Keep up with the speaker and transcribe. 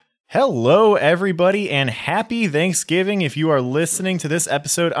Hello, everybody, and happy Thanksgiving if you are listening to this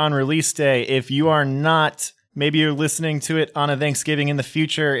episode on release day. If you are not, maybe you're listening to it on a Thanksgiving in the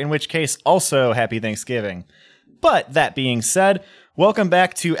future, in which case, also happy Thanksgiving. But that being said, welcome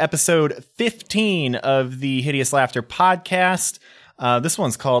back to episode 15 of the Hideous Laughter podcast. This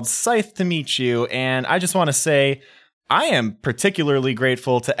one's called Scythe to Meet You, and I just want to say I am particularly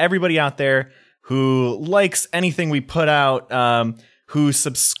grateful to everybody out there who likes anything we put out, who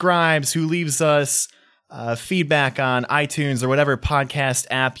subscribes, who leaves us feedback on iTunes or whatever podcast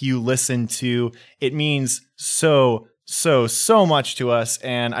app you listen to. It means so much to us,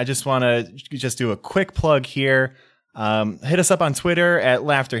 and I just want to just do a quick plug here. Hit us up on Twitter at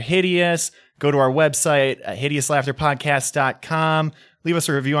Laughter Hideous. Go to our website at hideouslaughterpodcast.com. Leave us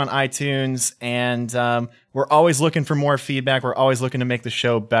a review on iTunes, and we're always looking for more feedback. We're always looking to make the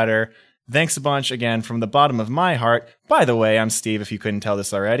show better. Thanks a bunch again from the bottom of my heart. By the way, I'm Steve, if you couldn't tell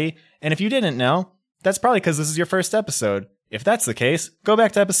this already. And if you didn't know, that's probably because this is your first episode. If that's the case, go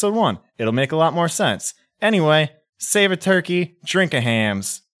back to episode 1. It'll make a lot more sense. Anyway, save a turkey, drink a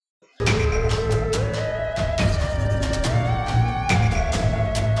hams.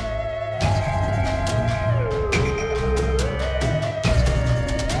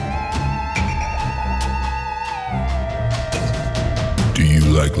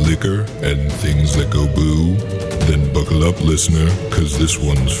 Like liquor and things that go boo? Then buckle up, listener, cause this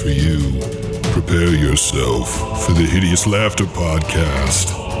one's for you. Prepare yourself for the Hideous Laughter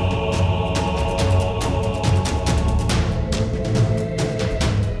podcast.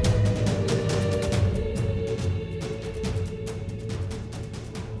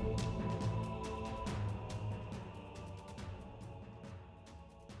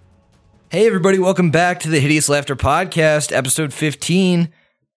 Hey everybody, welcome back to the Hideous Laughter podcast, episode 15.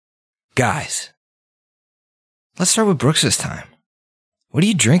 Guys, let's start with Brooks this time. What are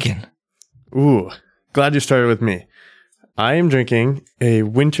you drinking? Ooh, glad you started with me. I am drinking a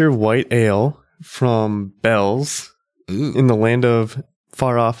winter white ale from Bell's in the land of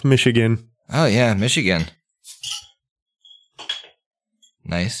far off Michigan. Oh yeah, Michigan.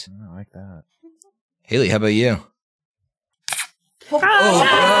 Nice. I like that. Haley, how about you? Oh,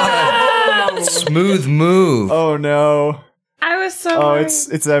 God. Smooth move. Oh no. I was so worried.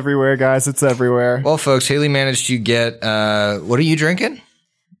 It's everywhere, guys. It's everywhere. Well, folks, Haley managed to get, what are you drinking?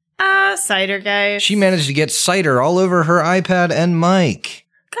 Cider, guys. She managed to get cider all over her iPad and mic.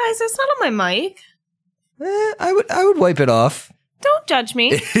 Guys, that's not on my mic. I would wipe it off. Don't judge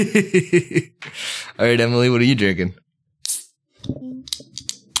me. All right, Emily, what are you drinking?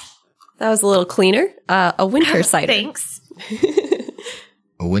 That was a little cleaner. A winter cider. Thanks.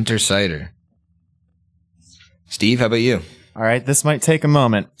 A winter cider. Steve, how about you? All right, this might take a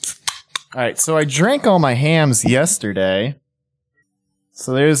moment. All right, so I drank all my hams yesterday.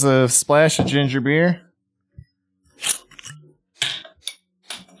 So there's a splash of ginger beer.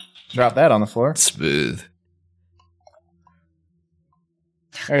 Drop that on the floor. Smooth.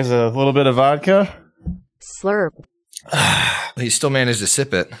 There's a little bit of vodka. Slurp. He still managed to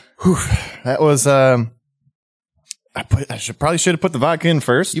sip it. Whew, that was I probably should have put the vodka in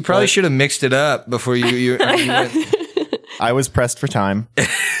first. You probably should have mixed it up before you went. I was pressed for time.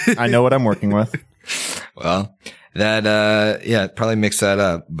 I know what I'm working with. Well, that probably mix that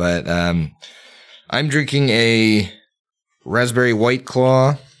up. But I'm drinking a raspberry White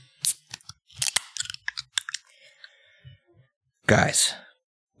Claw. Guys,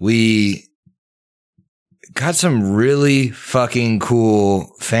 we got some really fucking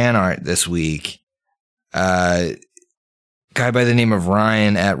cool fan art this week. Guy by the name of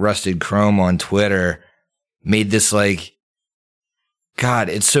Ryan at Rusted Chrome on Twitter made this God,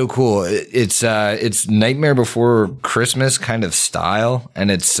 it's so cool. It's Nightmare Before Christmas kind of style, and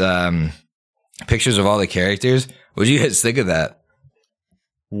it's pictures of all the characters. What did you guys think of that?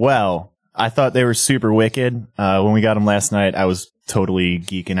 Well, I thought they were super wicked. When we got them last night, I was totally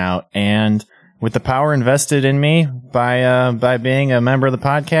geeking out. And with the power invested in me by being a member of the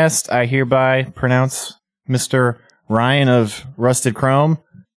podcast, I hereby pronounce Mr. Ryan of Rusted Chrome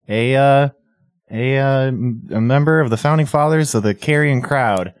a member of the founding fathers of the Carrion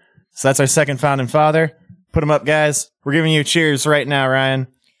Crowd. So that's our second founding father. Put him up, guys. We're giving you cheers right now, Ryan.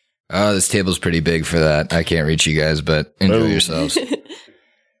 Oh, this table's pretty big for that. I can't reach you guys, but enjoy yourselves.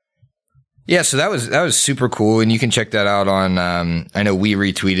 Yeah, so that was super cool, and you can check that out on, I know we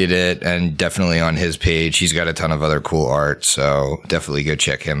retweeted it, and definitely on his page. He's got a ton of other cool art, so definitely go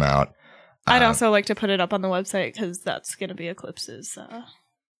check him out. I'd also like to put it up on the website, because that's going to be Eclipse's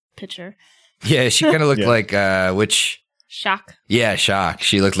picture. Yeah, she kind of looked like, which... Shock. Yeah, Shock.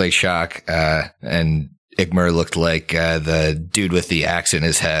 She looked like Shock, and Igmar looked like the dude with the axe in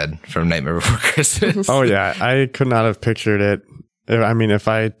his head from Nightmare Before Christmas. Oh, yeah. I could not have pictured it. I mean, if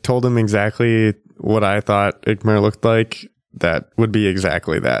I told him exactly what I thought Igmar looked like, that would be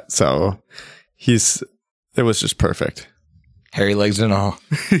exactly that. So it was just perfect. Hairy legs and all.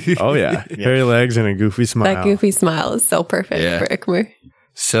 Oh, yeah. Hairy legs and a goofy smile. That goofy smile is so perfect for Igmar.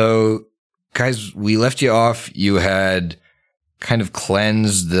 So, guys, we left you off. You had kind of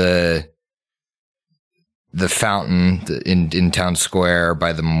cleansed the fountain in town square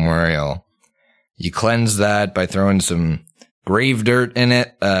by the memorial. You cleansed that by throwing some grave dirt in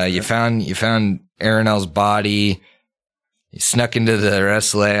it. You found Aranel's body. You snuck into the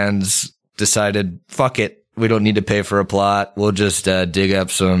Restlands, decided, fuck it. We don't need to pay for a plot. We'll just dig up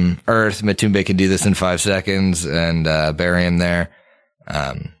some earth. Matumbe can do this in 5 seconds and bury him there.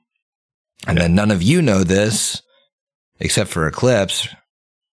 And then none of you know this, except for Eclipse,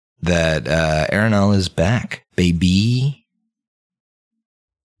 that Aranel is back, baby.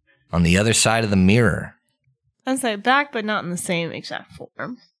 On the other side of the mirror. I'd say back, but not in the same exact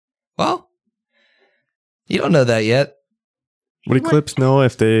form. Well, you don't know that yet. Would Eclipse know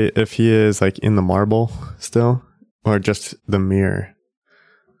if he is like in the marble still, or just the mirror?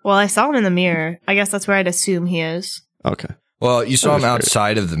 Well, I saw him in the mirror. I guess that's where I'd assume he is. Okay. Well, you saw him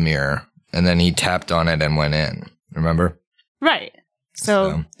outside of the mirror, and then he tapped on it and went in. Remember? Right.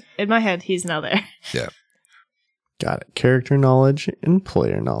 So in my head, he's now there. Yeah. Got it. Character knowledge and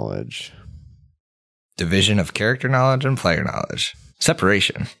player knowledge. Division of character knowledge and player knowledge.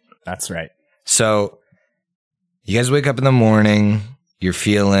 Separation. That's right. So, you guys wake up in the morning. You're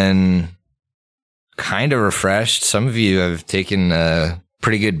feeling kind of refreshed. Some of you have taken a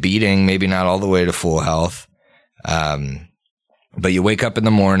pretty good beating, maybe not all the way to full health. But you wake up in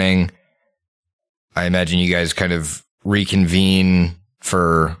the morning. I imagine you guys kind of reconvene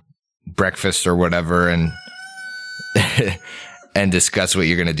for breakfast or whatever and and discuss what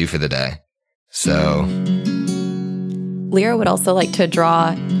you're going to do for the day. So Lyra would also like to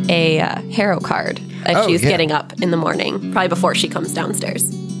draw a harrow card as she's getting up in the morning, probably before she comes downstairs.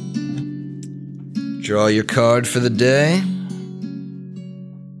 Draw your card for the day.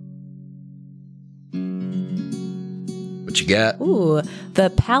 What you got? Ooh, the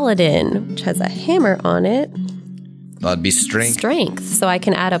paladin, which has a hammer on it. That'd be strength. Strength, so I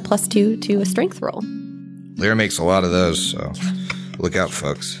can add a +2 to a strength roll. Lyra makes a lot of those, so look out,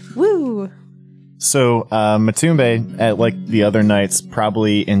 folks. Woo! So, Matumbe, at like the other nights,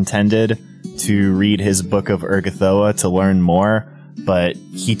 probably intended to read his book of Urgathoa to learn more, but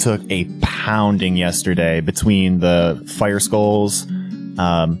he took a pounding yesterday between the fire skulls,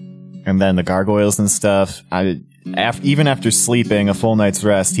 and then the gargoyles and stuff. Even after sleeping a full night's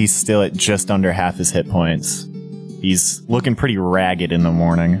rest, he's still at just under half his hit points. He's looking pretty ragged in the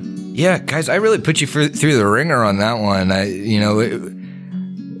morning. Yeah, guys, I really put you through the ringer on that one.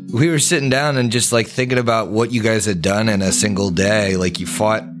 We were sitting down and just like thinking about what you guys had done in a single day. Like you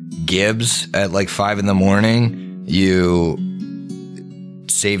fought Gibbs at like 5 a.m. You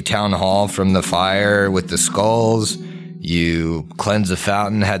saved Town Hall from the fire with the skulls. You cleansed the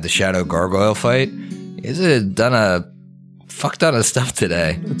fountain, had the Shadow Gargoyle fight. You guys had done a fuck ton of stuff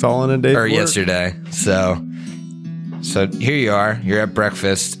today. It's all in a day. Or yesterday. So here you are. You're at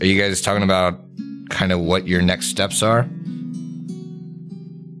breakfast. Are you guys talking about kind of what your next steps are?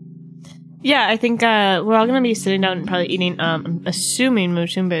 Yeah, I think we're all going to be sitting down and probably eating. I'm assuming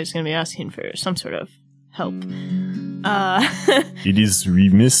Matumbe is going to be asking for some sort of help. It is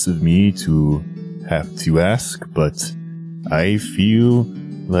remiss of me to have to ask, but I feel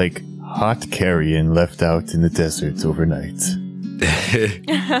like hot carrion left out in the desert overnight.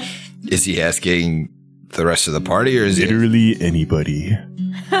 Is he asking the rest of the party, or is literally anybody?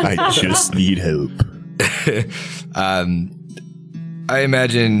 I just need help. I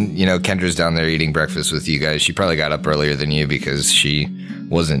imagine, Kendra's down there eating breakfast with you guys. She probably got up earlier than you because she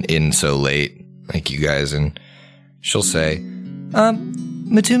wasn't in so late like you guys. And she'll say,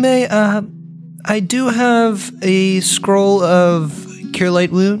 Matumbe, I do have a scroll of Cure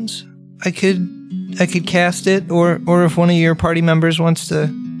Light Wounds. I could cast it, or if one of your party members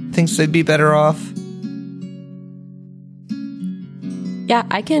thinks they'd be better off. Yeah,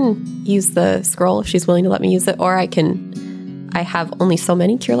 I can use the scroll if she's willing to let me use it, or I have only so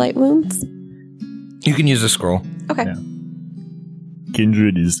many Cure Light Wounds. You can use a scroll. Okay. Yeah.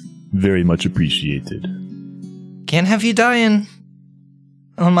 Kindred is very much appreciated. Can't have you dying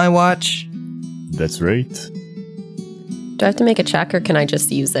on my watch. That's right. Do I have to make a check, or can I just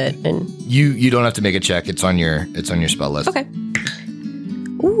use it? And you don't have to make a check. It's on your spell list. Okay.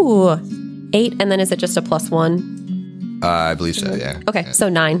 Ooh, 8, and then is it just a +1? I believe so. Yeah. Okay, yeah. so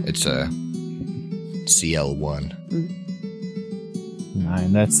 9. It's CL1.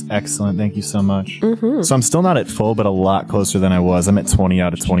 9. That's excellent. Thank you so much. Mm-hmm. So I'm still not at full, but a lot closer than I was. I'm at 20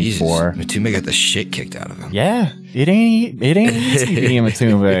 out of 24. Jesus, Matumbe got the shit kicked out of him. Yeah, it ain't easy being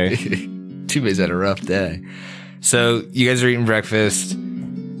Matumbe. Matumbe's had a rough day. So you guys are eating breakfast.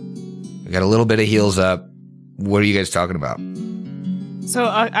 We got a little bit of heels up. What are you guys talking about? So,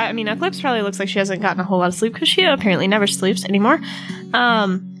 I mean, Eclipse probably looks like she hasn't gotten a whole lot of sleep because she apparently never sleeps anymore.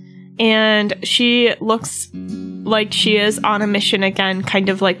 And she looks like she is on a mission again, kind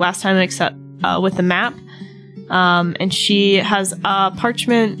of like last time, except with the map. And she has a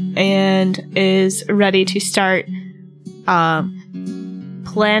parchment and is ready to start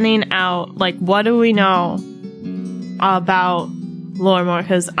planning out, like, what do we know about Loremore?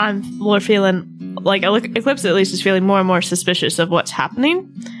 Because we're feeling like Eclipse at least is feeling more and more suspicious of what's happening.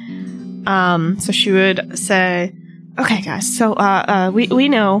 So she would say, okay, guys, so we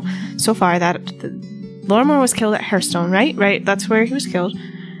know so far that Loremore was killed at Hairstone, right? Right, that's where he was killed.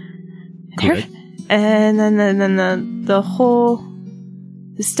 And then the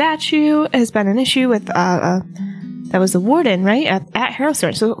statue has been an issue with that was the warden, right, at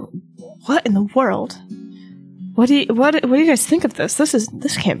Hairstone. So what in the world? What do you guys think of this?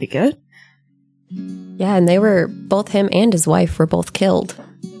 This can't be good. Yeah, and they were, both him and his wife were both killed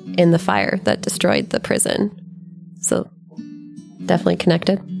in the fire that destroyed the prison. So, definitely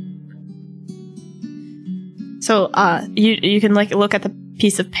connected. So, you can, like, look at the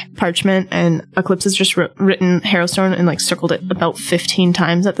piece of parchment, and Eclipse has just written Harrowstone and, like, circled it about 15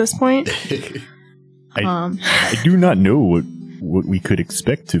 times at this point. I do not know what we could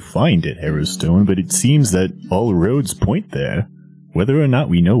expect to find at Harrowstone, but it seems that all roads point there, whether or not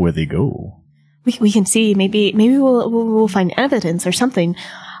we know where they go. We can see, maybe we'll find evidence or something,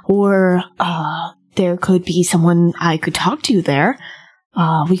 or there could be someone I could talk to there.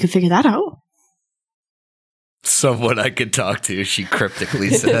 We could figure that out. Someone I could talk to, she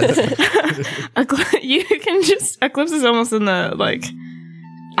cryptically says. You can just, Eclipse is almost in the, like,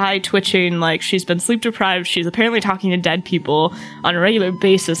 eye twitching, like, she's been sleep deprived, she's apparently talking to dead people on a regular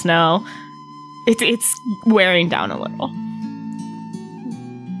basis now. It's wearing down a little.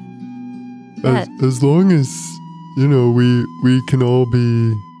 As long as, we can all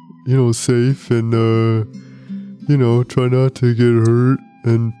be, safe and, try not to get hurt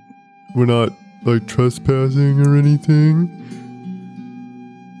and we're not, like, trespassing or anything.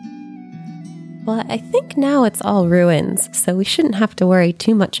 Well, I think now it's all ruins, so we shouldn't have to worry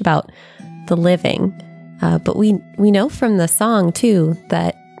too much about the living. But we know from the song, too,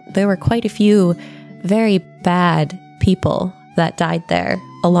 that there were quite a few very bad people that died there,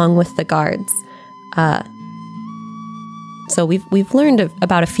 along with the guards. So we've learned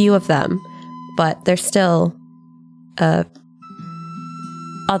about a few of them, but there's still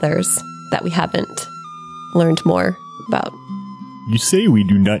others that we haven't learned more about. You say we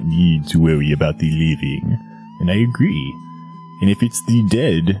do not need to worry about the living, and I agree. And if it's the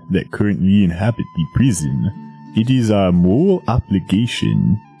dead that currently inhabit the prison, it is our moral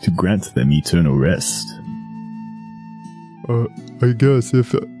obligation to grant them eternal rest. I guess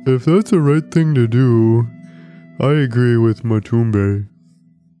if that's the right thing to do, I agree with Matumbe.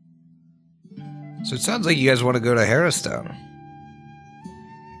 So it sounds like you guys want to go to Harrowstone.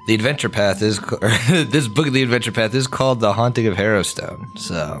 The Adventure Path is, this book of the Adventure Path is called The Haunting of Harrowstone.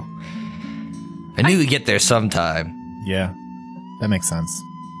 So I knew we'd get there sometime. Yeah, that makes sense.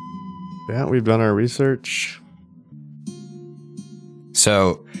 Yeah, we've done our research.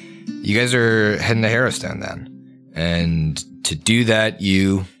 So you guys are heading to Harrowstone then. And to do that,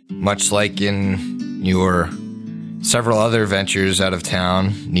 you, much like in your several other ventures out of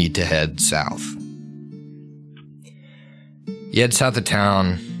town, need to head south. You head south of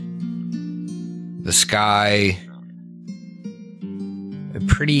town. The sky, a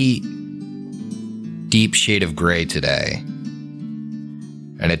pretty deep shade of gray today.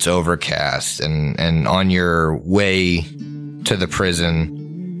 And it's overcast. And on your way to the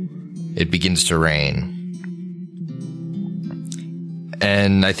prison, it begins to rain.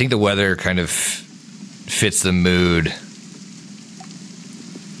 And I think the weather kind of fits the mood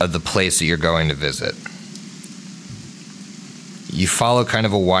of the place that you're going to visit. You follow kind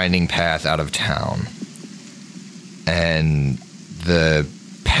of a winding path out of town. And the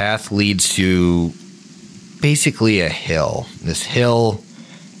path leads to basically a hill. This hill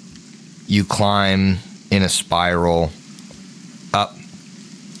you climb in a spiral up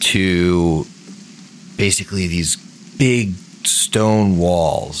to basically these big stone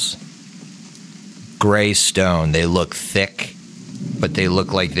walls. Gray stone. They look thick, but they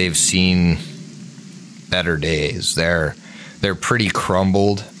look like they've seen better days. They're pretty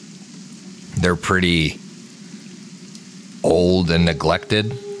crumbled. They're pretty old and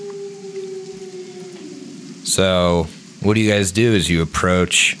neglected. So, what do you guys do as you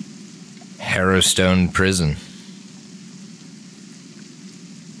approach Harrowstone Prison?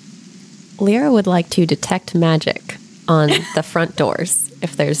 Lyra would like to detect magic on the front doors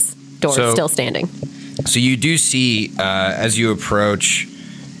if there's doors still standing. So you do see, as you approach,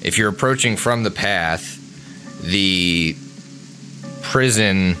 if you're approaching from the path, the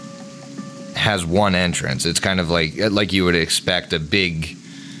prison has one entrance. It's kind of like you would expect a big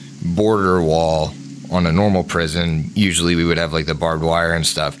border wall on a normal prison. Usually we would have like the barbed wire and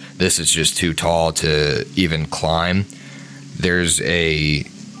stuff. This is just too tall to even climb. There's a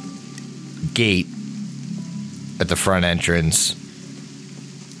gate at the front entrance.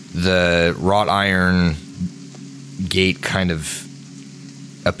 The wrought iron gate kind of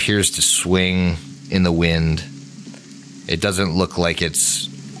appears to swing in the wind. It doesn't look like it's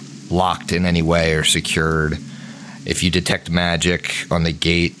locked in any way or secured. If you detect magic on the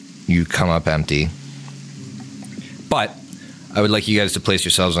gate, you come up empty. But I would like you guys to place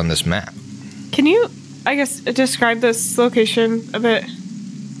yourselves on this map. Can you, I guess, describe this location a bit?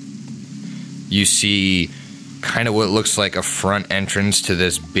 You see kind of what looks like a front entrance to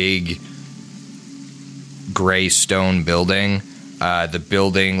this big gray stone building. The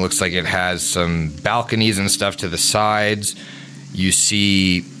building looks like it has some balconies and stuff to the sides. You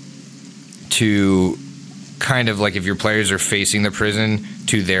see, to kind of like if your players are facing the prison,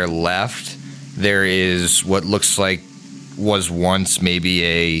 to their left, there is what looks like was once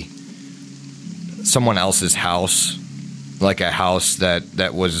maybe someone else's house, like a house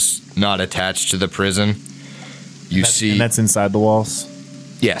that was not attached to the prison. And that's inside the walls?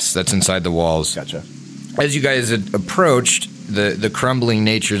 Yes, that's inside the walls. Gotcha. As you guys had approached, the crumbling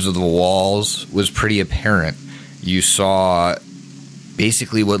natures of the walls was pretty apparent. You saw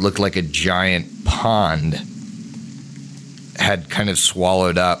basically what looked like a giant pond had kind of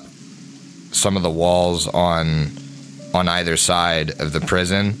swallowed up some of the walls on either side of the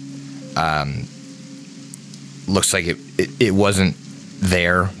prison. Looks like it wasn't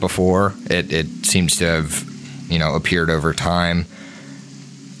there before. It seems to have, appeared over time.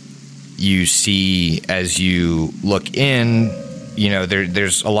 You see, as you look in,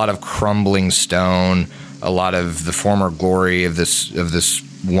 there's a lot of crumbling stone. A lot of the former glory of this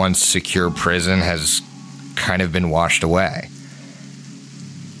once secure prison has kind of been washed away.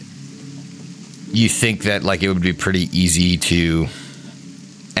 You think that it would be pretty easy to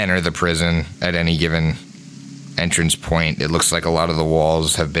enter the prison at any given entrance point. It looks like a lot of the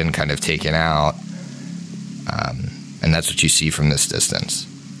walls have been kind of taken out, and that's what you see from this distance.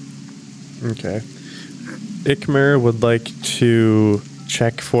 Okay. Ikmer would like to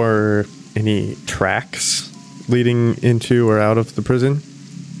check for any tracks leading into or out of the prison.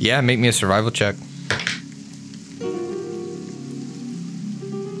 Yeah, make me a survival check.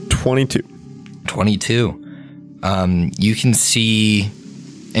 22. 22. You can see,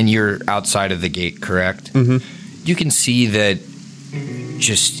 and you're outside of the gate, correct? Mm-hmm. You can see that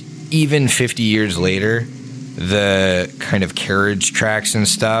just even 50 years later, the kind of carriage tracks and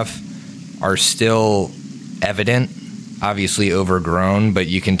stuff are still evident, obviously overgrown, but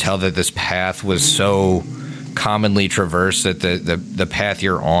you can tell that this path was so commonly traversed that the path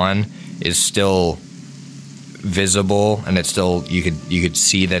you're on is still visible, and it's still you could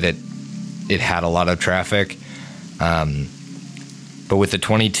see that it had a lot of traffic. But with the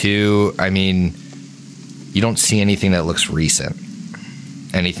 22, I mean, you don't see anything that looks recent,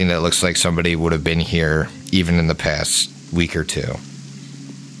 anything that looks like somebody would have been here even in the past week or two.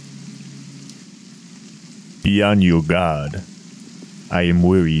 Beyond your God, I am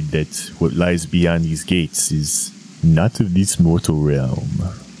worried that what lies beyond these gates is not of this mortal realm.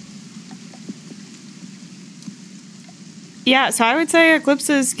 Yeah, so I would say Eclipse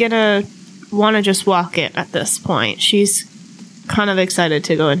is gonna want to just walk in at this point. She's kind of excited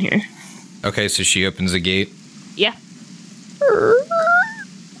to go in here. Okay, so she opens the gate. Yeah.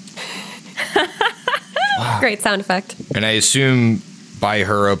 Great sound effect. And I assume by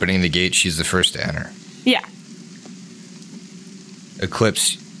her opening the gate, she's the first to enter. Yeah.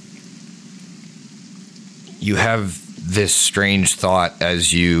 Eclipse, you have this strange thought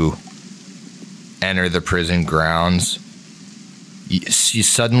as you enter the prison grounds. You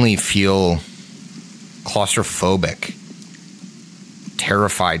suddenly feel claustrophobic,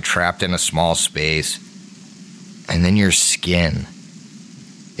 terrified, trapped in a small space. And then your skin,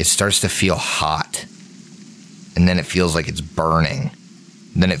 it starts to feel hot. And then it feels like it's burning.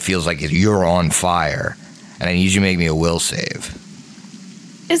 And then it feels like you're on fire. And I need you to make me a will save.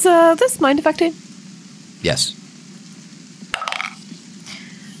 Is this mind affected? Yes.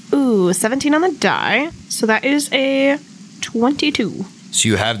 Ooh, Ooh, 17 on the die. So that is a 22. So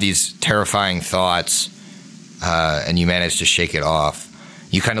you have these terrifying thoughts, and you manage to shake it off.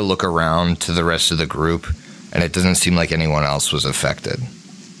 You kind of look around to the rest of the group, and it doesn't seem like anyone else was affected.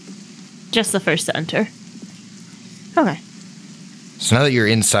 Just the first to enter. Okay. So now that you're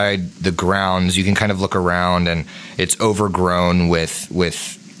inside the grounds, you can kind of look around, and it's overgrown with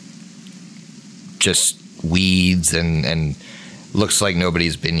just weeds and looks like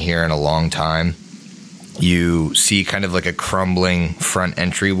nobody's been here in a long time. You see kind of like a crumbling front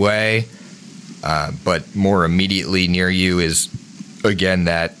entryway, but more immediately near you is, again,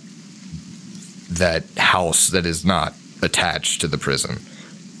 that house that is not attached to the prison.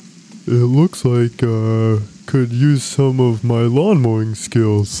 It looks like could use some of my lawn mowing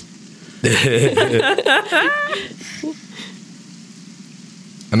skills.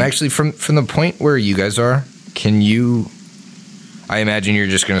 I'm actually from the point where you guys are. Can you? I imagine you're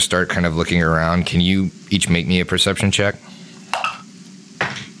just going to start kind of looking around. Can you each make me a perception check?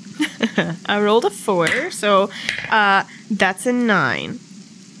 I rolled a 4, so that's a 9.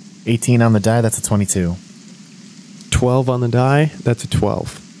 18 on the die, that's a 22. 12 on the die, that's a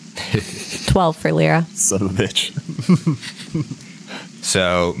 12. 12 for Lyra. Son of a bitch.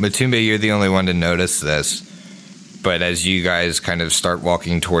 So, Matumbe, you're the only one to notice this. But as you guys kind of start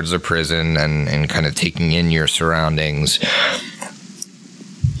walking towards the prison and kind of taking in your surroundings,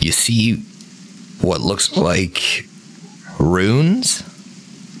 you see what looks like runes.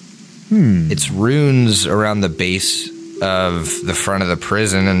 It's runes around the base of the front of the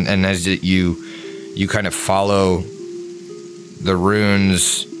prison, and as you kind of follow the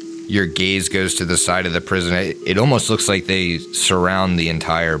runes, your gaze goes to the side of the prison. It almost looks like they surround the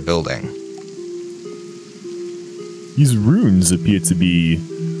entire building. These runes appear to be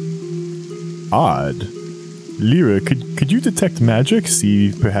odd. Lyra, could you detect magic?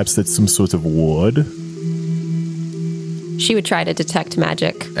 See, perhaps that's some sort of ward? She would try to detect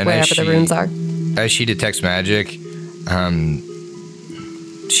magic And wherever the runes are. As she detects magic,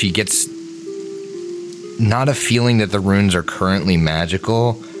 she gets not a feeling that the runes are currently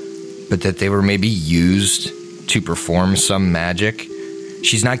magical, but that they were maybe used to perform some magic.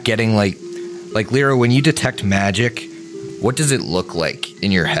 She's not getting like Lyra, when you detect magic, what does it look like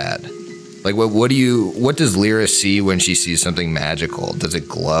in your head? Like what does Lyra see when she sees something magical? Does it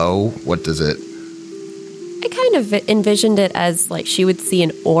glow? What does it? I kind of envisioned it as like she would see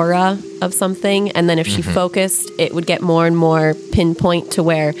an aura of something, and then if she focused, it would get more and more pinpoint to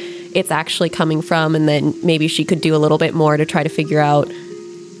where it's actually coming from, and then maybe she could do a little bit more to try to figure out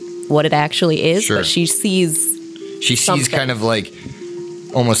what it actually is. Sure. But she sees kind of like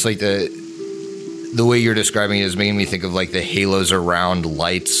almost like the way you're describing it is making me think of like the halos around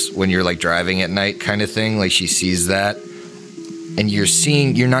lights when you're like driving at night kind of thing. Like she sees that, and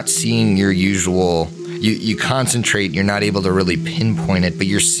you're not seeing your usual. You concentrate, you're not able to really pinpoint it, but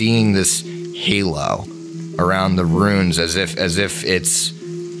you're seeing this halo around the runes as if it's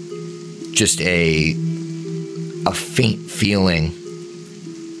just a faint feeling.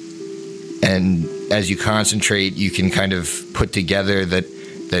 And as you concentrate, you can kind of put together that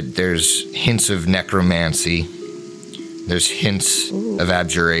there's hints of necromancy, there's hints of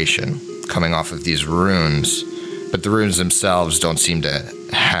abjuration coming off of these runes, but the runes themselves don't seem to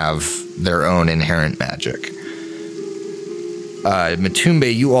have their own inherent magic.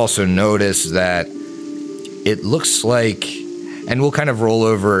 Matumbe, you also notice that it looks like, and we'll kind of roll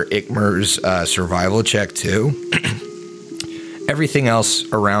over Ikmer's survival check too. Everything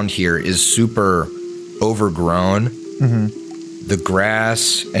else around here is super overgrown. The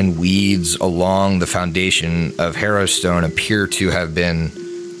grass and weeds along the foundation of Harrowstone appear to have been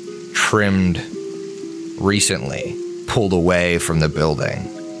trimmed recently, pulled away from the building.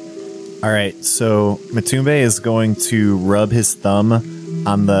 All right, so Matumbe is going to rub his thumb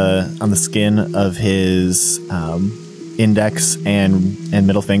on the skin of his index and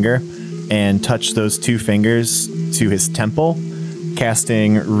middle finger, and touch those two fingers to his temple,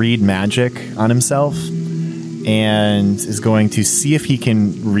 casting Read Magic on himself, and is going to see if he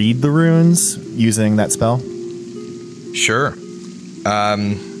can read the runes using that spell. Sure.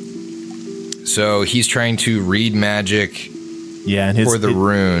 So he's trying to read magic. Yeah, and for the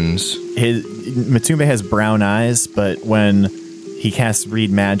runes. Matumbe has brown eyes, but when he casts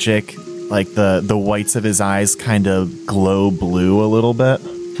Read Magic, like the whites of his eyes kind of glow blue a little bit.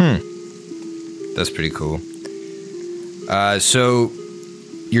 That's pretty cool. So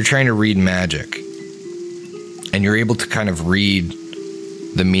you're trying to read magic, and you're able to kind of read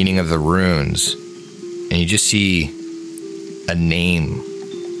the meaning of the runes, and you just see a name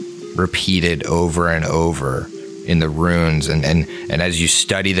repeated over and over in the runes, and as you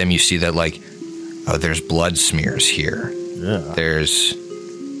study them, you see that like, oh, there's blood smears here. Yeah. There's,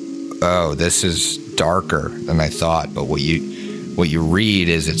 oh, this is darker than I thought. But what you read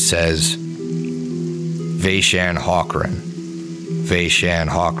is it says Vaishan Hawkran, Vaishan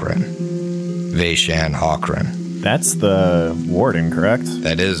Hawkran, Vaishan Hawkran. That's the warden, correct?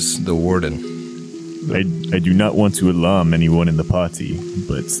 That is the warden. I do not want to alarm anyone in the party,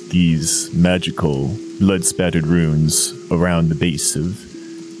 but these magical, blood-spattered runes around the base of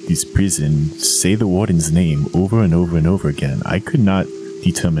this prison say the warden's name over and over and over again. I could not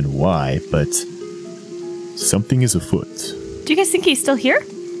determine why, but something is afoot. Do you guys think he's still here?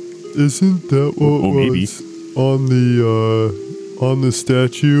 Isn't that what maybe. was on the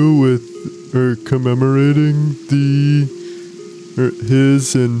statue with or commemorating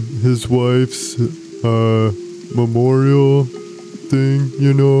his and his wife's memorial thing?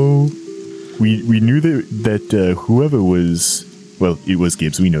 You know, We knew that whoever was, well, it was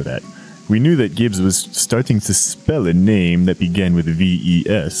Gibbs. We know that. We knew that Gibbs was starting to spell a name that began with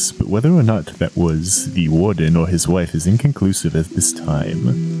VES, but whether or not that was the warden or his wife is inconclusive at this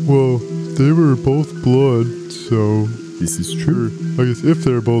time. well, they were both blood, so This is true. I guess if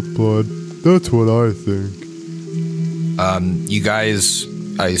they're both blood, that's what I think. You guys,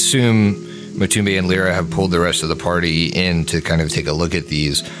 I assume Matumbe and Lyra have pulled the rest of the party in to kind of take a look at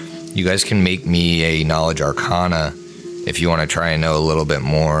these. You guys can make me a knowledge arcana if you want to try and know a little bit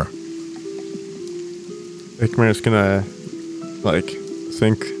more. Ikmar's gonna like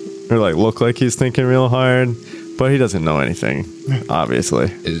think or like look like he's thinking real hard, but he doesn't know anything, obviously.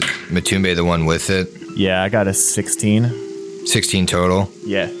 Is Matumbe the one with it? Yeah, I got a 16. 16 total?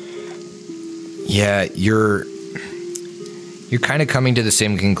 Yeah. Yeah, you're kind of coming to the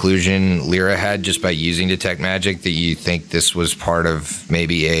same conclusion Lyra had just by using detect magic, that you think this was part of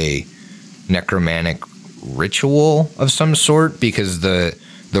maybe a necromantic ritual of some sort, because the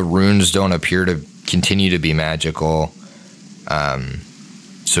runes don't appear to continue to be magical.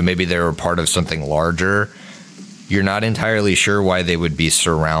 So maybe they were part of something larger. You're not entirely sure why they would be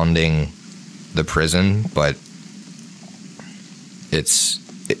surrounding the prison, but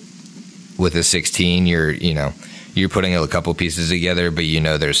with a 16, you're putting a couple pieces together, but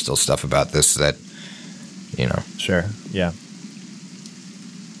there's still stuff about this that, Sure. Yeah.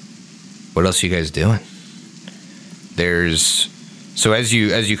 What else are you guys doing? So as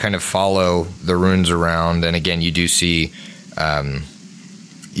you kind of follow the runes around, and again, you do see,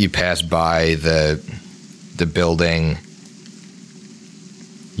 you pass by the building.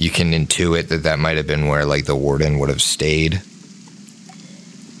 You can intuit that might have been where like the warden would have stayed.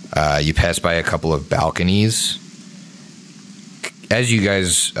 You pass by a couple of balconies. As you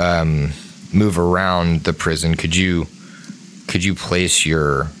guys move around the prison, could you place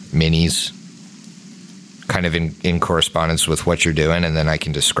your minis kind of in correspondence with what you're doing, and then I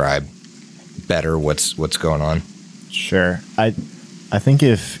can describe better what's going on? Sure. I think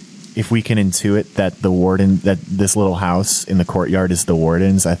if we can intuit that the warden, that this little house in the courtyard is the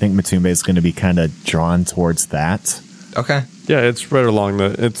warden's, I think Matumbe is going to be kind of drawn towards that. Okay. Yeah, it's right along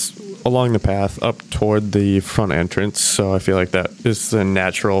the path up toward the front entrance, so I feel like that is the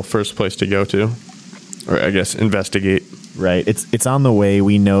natural first place to go to, or I guess investigate. Right. It's on the way.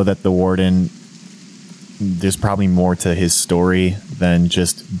 We know that the warden, there's probably more to his story than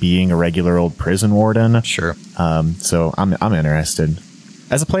just being a regular old prison warden. Sure. So I'm interested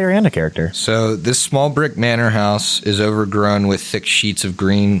as a player and a character. So this small brick manor house is overgrown with thick sheets of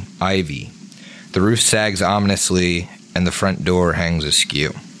green ivy. The roof sags ominously, and the front door hangs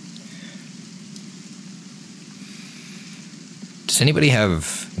askew. Does anybody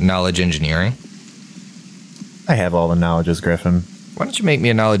have knowledge engineering? I have all the knowledges, Griffin. Why don't you make me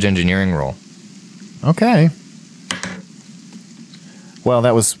a knowledge engineering roll? Okay. Well,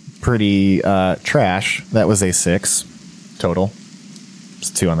 that was pretty trash. That was a 6 total. It's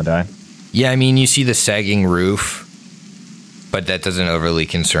 2 on the die. Yeah, I mean, you see the sagging roof, but that doesn't overly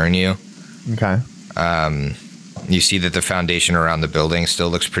concern you. Okay. You see that the foundation around the building still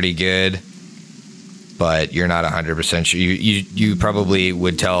looks pretty good, but you're not 100% sure. You probably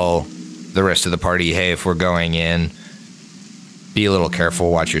would tell the rest of the party, hey, if we're going in, be a little careful,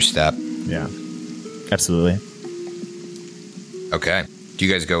 watch your step. Yeah. Absolutely. Okay. Do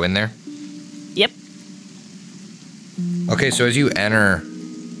you guys go in there? Yep. Okay, so as you enter,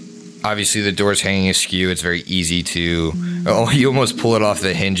 obviously the door's hanging askew. It's very easy to... Oh, you almost pull it off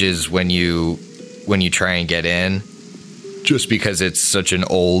the hinges when you try and get in, just because it's such an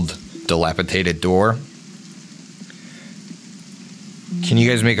old, dilapidated door. Can you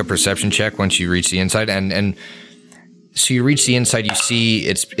guys make a perception check once you reach the inside? And So you reach the inside, you see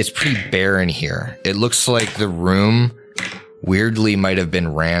it's pretty bare in here. It looks like the room weirdly might have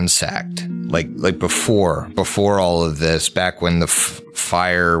been ransacked. Like before all of this, back when the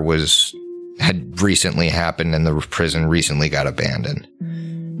fire had recently happened and the prison recently got abandoned.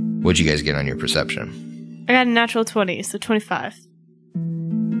 What'd you guys get on your perception? I got a natural 20, so 25.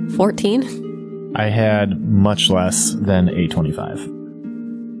 14. I had much less than a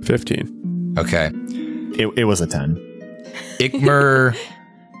 25. 15. Okay. It was a 10. Ikmer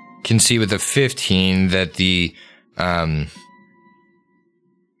can see with a 15 that the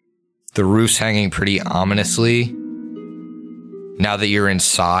roof's hanging pretty ominously. Now that you're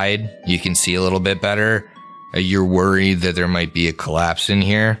inside, you can see a little bit better. You're worried that there might be a collapse in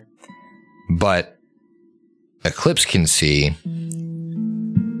here. But Eclipse can see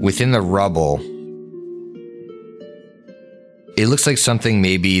within the rubble, it looks like something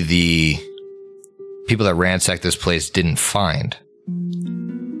maybe the people that ransacked this place didn't find.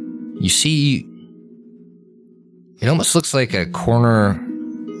 You see, it almost looks like a corner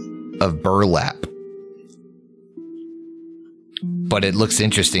of burlap. But it looks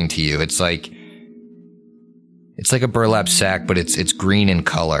interesting to you. It's like a burlap sack, but it's green in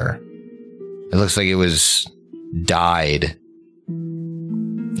color. It looks like it was dyed.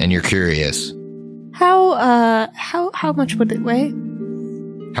 And you're curious. How much would it weigh?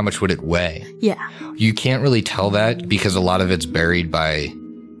 How much would it weigh? Yeah. You can't really tell that because a lot of it's buried by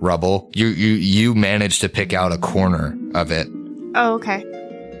rubble. You managed to pick out a corner of it. Oh, okay.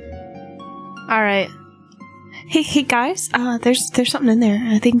 All right. Hey guys, there's something in there.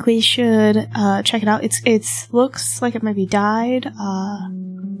 I think we should check it out. It looks like it might be dyed. I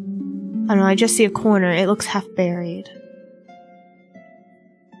don't know. I just see a corner. It looks half buried.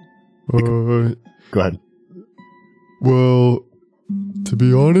 Go ahead. Well, to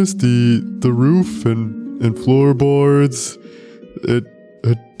be honest, the roof and floorboards, it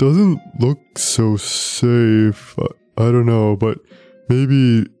doesn't look so safe. I don't know, but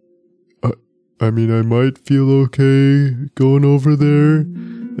maybe I might feel okay going over there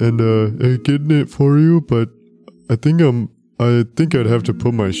and getting it for you, but I think I'd have to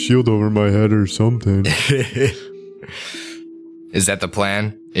put my shield over my head or something. Is that the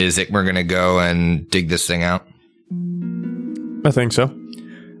plan? Is Ikmer going to go and dig this thing out? I think so.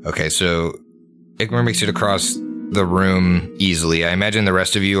 Okay, so Ikmer makes it across the room easily. I imagine the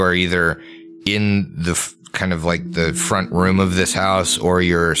rest of you are either in the kind of like the front room of this house, or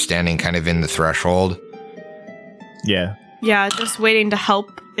you're standing kind of in the threshold. Yeah. Yeah, just waiting to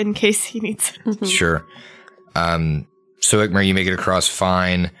help in case he needs it. Sure. So Ikmer, you make it across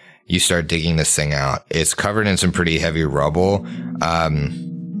fine. You start digging this thing out. It's covered in some pretty heavy rubble.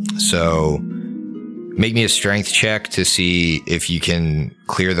 So make me a strength check to see if you can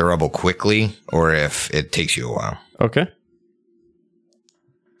clear the rubble quickly or if it takes you a while. Okay.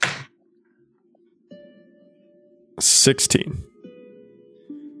 16.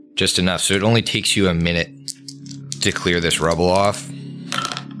 Just enough. So it only takes you a minute to clear this rubble off.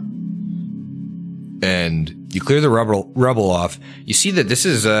 And you clear the rubble off. You see that this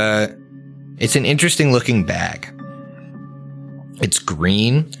is it's an interesting looking bag. It's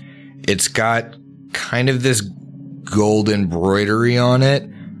green. It's got kind of this gold embroidery on it.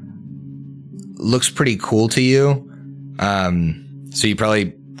 Looks pretty cool to you. So you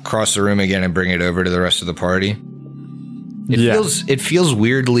probably cross the room again and bring it over to the rest of the party. It feels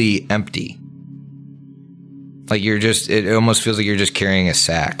weirdly empty. Like it almost feels like you're just carrying a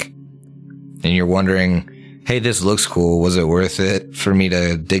sack. And you're wondering, hey, this looks cool. Was it worth it for me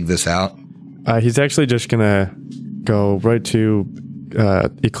to dig this out? He's actually just gonna go right to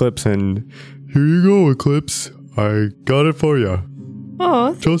Eclipse and, here you go, Eclipse. I got it for you.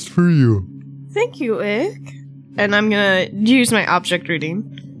 Oh, Just for you. thank you, Ick. And I'm gonna use my object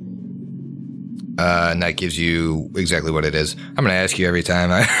reading. And that gives you exactly what it is. I'm going to ask you every time.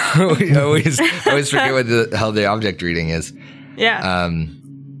 I always forget what the hell the object reading is. Yeah.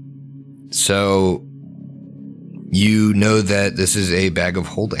 So you know that this is a bag of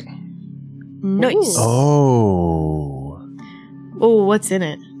holding. Nice. Oh. Oh, what's in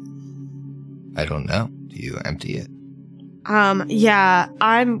it? I don't know. Do you empty it? Yeah,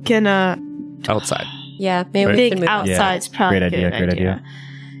 I'm gonna Outside. Yeah, maybe we should think move on. outside's probably Great a idea, good great idea.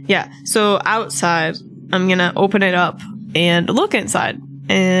 Yeah, so outside, I'm gonna open it up and look inside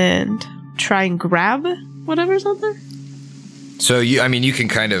and try and grab whatever's on there. So you can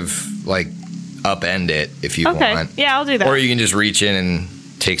kind of like upend it if you Okay, want. yeah, I'll do that. Or you can just reach in and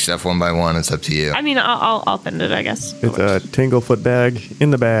take stuff one by one. It's up to you. I mean, I'll bend it, I guess. It's a Tanglefoot bag in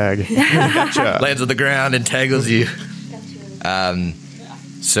the bag. Gotcha. Lands on the ground and tangles you.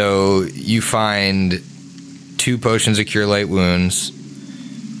 So you find 2 potions of Cure Light Wounds,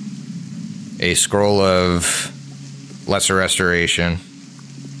 a scroll of Lesser Restoration,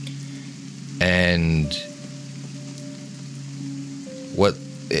 and what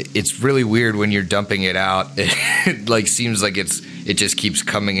it's really weird when you're dumping it out. It like seems like it just keeps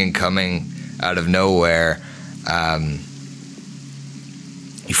coming and coming out of nowhere.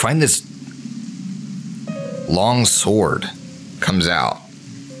 You find this long sword comes out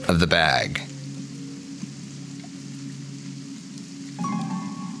of the bag.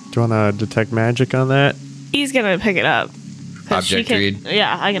 Do you want to detect magic on that? He's gonna pick it up. 'Cause Object she can, read?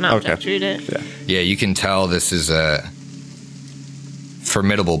 Yeah, I can object read it. Yeah. Yeah, you can tell this is a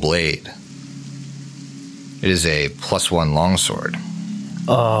formidable blade. It is a +1 longsword.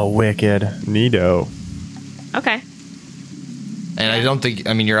 Oh, wicked. Neato. Okay. And I don't think,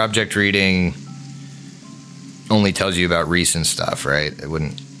 I mean, your object reading only tells you about recent stuff, right? It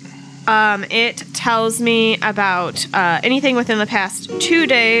wouldn't. It tells me about anything within the past 2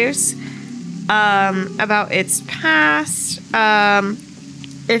 days, about its past,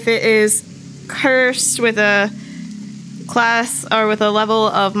 if it is cursed with a class or with a level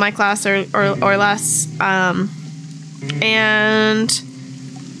of my class or less, and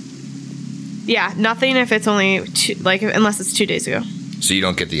yeah, nothing if it's only unless it's 2 days ago. So you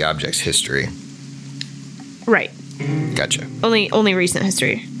don't get the object's history. Right. Gotcha. Only recent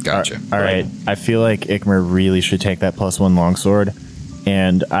history. Gotcha. All right. I feel like Ikmer really should take that +1 longsword,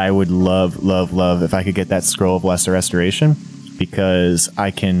 and I would love if I could get that scroll of Lesser Restoration, because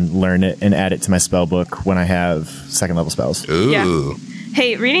I can learn it and add it to my spell book when I have 2nd level spells. Ooh. Yeah.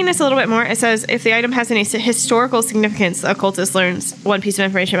 Hey, reading this a little bit more, it says if the item has any historical significance, the occultist learns 1 piece of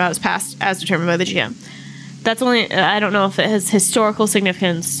information about its past as determined by the GM. That's only, I don't know if it has historical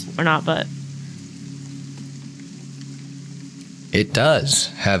significance or not, but It does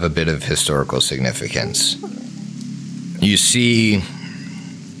have a bit of historical significance. You see,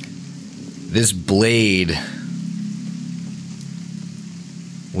 this blade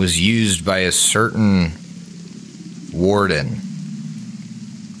was used by a certain warden.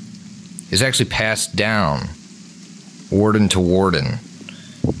 It's actually passed down, warden to warden,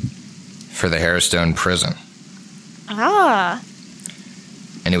 for the Harrowstone prison. ah,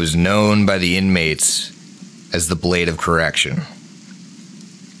 And it was known by the inmates as the Blade of Correction.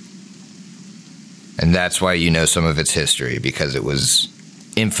 And that's why you know some of its history, because it was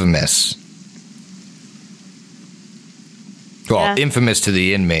infamous. Well, Yeah. infamous to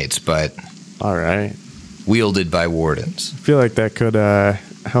the inmates, but All right. wielded by wardens. I feel like that could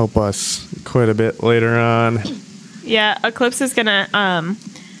help us quite a bit later on. yeah. Eclipse is gonna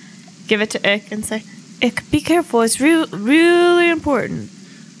give it to Ick and say, Ick, be careful. It's really important.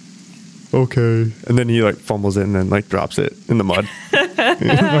 Okay. And then he like fumbles it and then like drops it in the mud.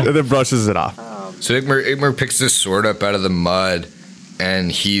 And then brushes it off. So Igmar picks this sword up out of the mud,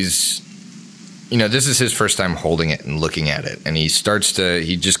 and he's, this is his first time holding it and looking at it. And he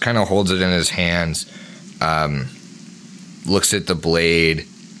just kind of holds it in his hands, looks at the blade.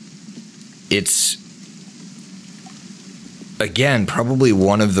 It's, again, probably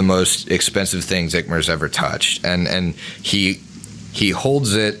one of the most expensive things Igmar's ever touched. And he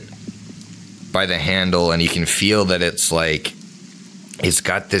holds it by the handle, and you can feel that it's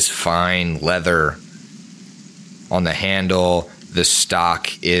got this fine leather on the handle. The stock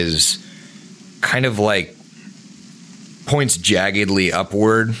is kind of points jaggedly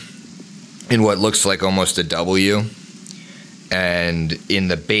upward in what looks like almost a W. And in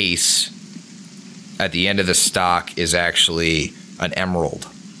the base, at the end of the stock, is actually an emerald.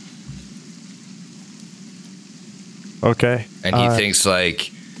 Okay. And he thinks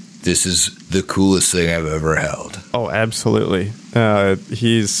this is the coolest thing I've ever held. Oh, absolutely.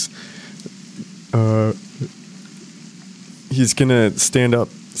 He's gonna stand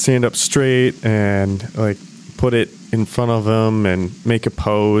up straight and put it in front of him and make a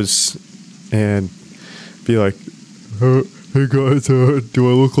pose and be like, "Hey guys, do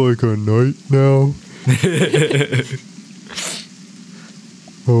I look like a knight now?"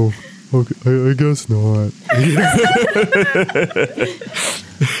 Oh, okay. I guess not.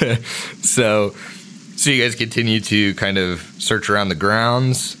 So you guys continue to kind of search around the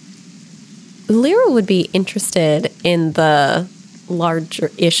grounds. Lyra would be interested in the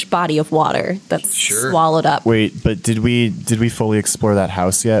larger-ish body of water that's Sure. swallowed up. Wait, but did we fully explore that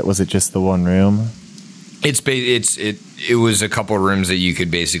house yet? Was it just the one room? It was a couple rooms that you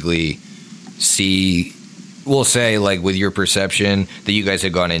could basically see. We'll say, with your perception, that you guys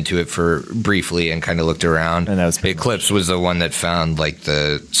had gone into it for briefly and kind of looked around. And that was Eclipse was the one that found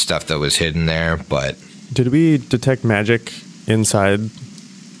the stuff that was hidden there. But Did we detect magic inside?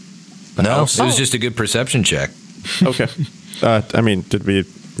 the house? it was just a good perception check. Okay. I mean, did we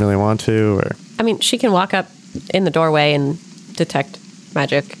really want to? Or I mean, she can walk up in the doorway and detect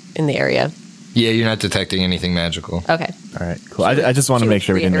magic in the area. Yeah, you're not detecting anything magical. Okay. All right, cool. I just want to she make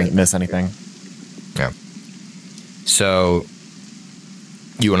sure we didn't reiterate. miss anything. Yeah. So,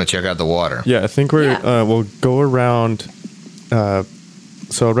 you want to check out the water? yeah, I think we'll go around.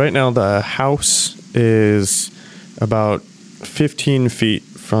 So right now the house is about 15 feet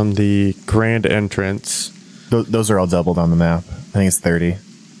from the grand entrance. Those are all doubled on the map. I think it's 30.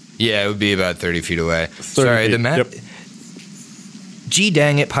 Yeah, it would be about 30 feet away. Sorry, feet, the map. yep. Gee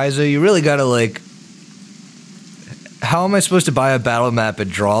dang it, Paizo, you really gotta how am I supposed to buy a battle map and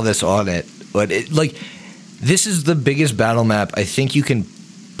draw this on it? But this is the biggest battle map I think you can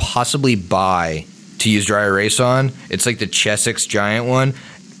possibly buy to use dry erase on. It's like the Chessex giant one,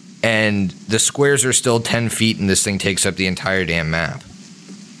 and the squares are still 10 feet, and this thing takes up the entire damn map.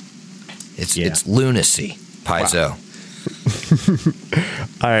 It's lunacy, Paizo.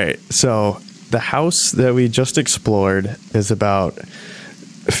 All right, so the house that we just explored is about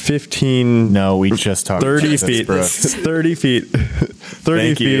 15. No, we just talked 30 Jesus, feet. Brooks. 30 feet. 30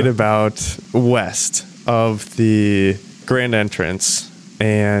 Thank feet you. about west of the grand entrance,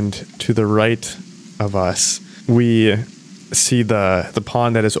 and to the right of us, we see the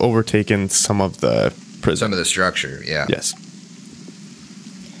pond that has overtaken some of the prison. Some of the structure, yeah. Yes.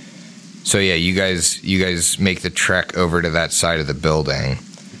 So yeah, you guys make the trek over to that side of the building,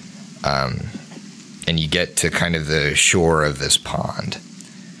 and you get to kind of the shore of this pond.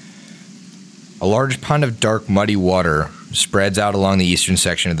 A large pond of dark, muddy water spreads out along the eastern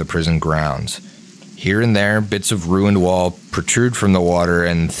section of the prison grounds. Here and there, bits of ruined wall protrude from the water,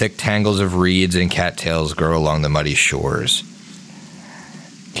 and thick tangles of reeds and cattails grow along the muddy shores.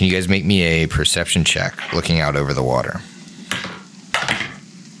 Can you guys make me a perception check looking out over the water?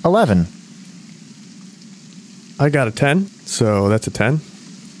 11. I got a 10, so that's a 10.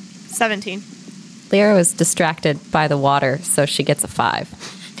 17. Lyra was distracted by the water, so she gets a 5.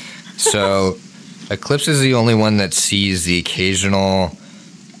 So, Eclipse is the only one that sees the occasional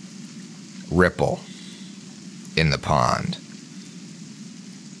ripple in the pond.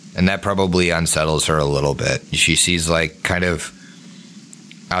 And that probably unsettles her a little bit. She sees kind of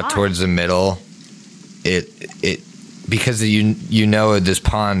out towards the middle. It because you know this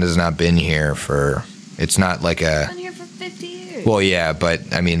pond has not been here for, it's not like a, Been here for 50 years. well, yeah, but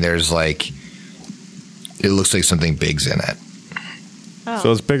I mean there's it looks like something big's in it. Oh.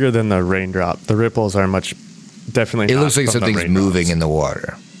 So it's bigger than the raindrop. The ripples are definitely It not looks like from the something's raindrops. moving in the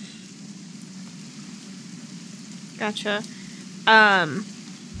water. Gotcha.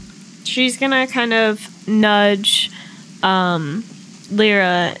 She's gonna kind of nudge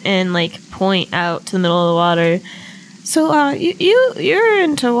Lyra and point out to the middle of the water. So you're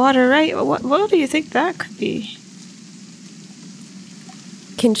into water, right? What do you think that could be?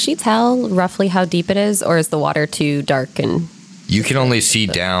 Can she tell roughly how deep it is, or is the water too dark and... You can only see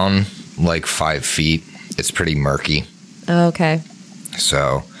down 5 feet. It's pretty murky. Oh, okay.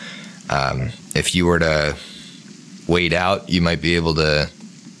 So, if you were to wade out, you might be able to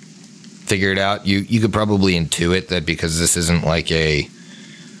figure it out. You could probably intuit that because this isn't a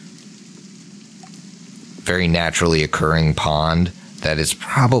very naturally occurring pond, that it's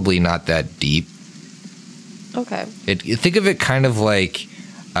probably not that deep. Okay. Think of it kind of like,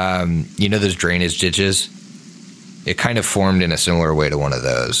 those drainage ditches? It kind of formed in a similar way to one of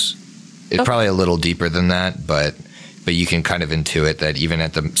those. It's probably a little deeper than that, but you can kind of intuit that even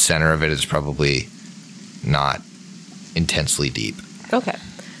at the center of it is probably not intensely deep. Okay.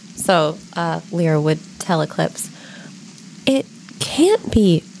 So Lyra would tell Eclipse, it can't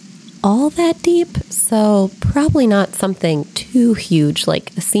be all that deep, so probably not something too huge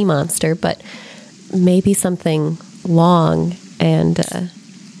like a sea monster, but maybe something long and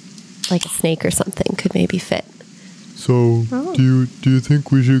like a snake or something could maybe fit. So, do you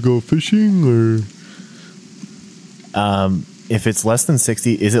think we should go fishing, or? If it's less than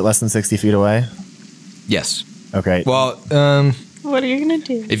 60, is it less than 60 feet away? Yes. Okay. Well, What are you gonna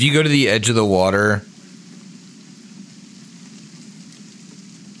do? if you go to the edge of the water,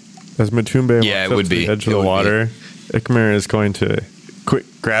 As Matumbe Yeah, walks it up would to be. the edge It of would the be. water, Ikmer is going to quick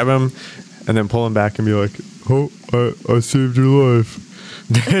grab him and then pull him back and be like, Oh, I saved your life.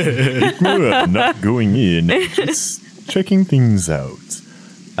 I'm not going in. Just checking things out.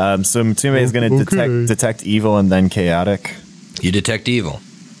 So Mtume is going to Okay. detect evil and then chaotic. you detect evil.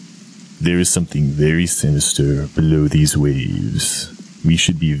 There is something very sinister below these waves. We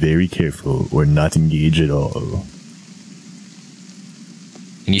should be very careful or not engage at all.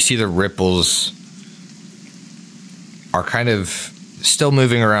 And you see the ripples are kind of still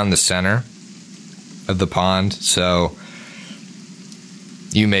moving around the center of the pond, so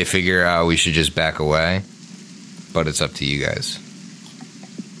you may figure out we should just back away, but it's up to you guys.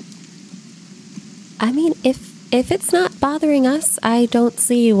 I mean, if it's not bothering us, I don't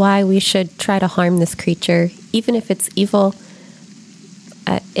see why we should try to harm this creature, even if it's evil.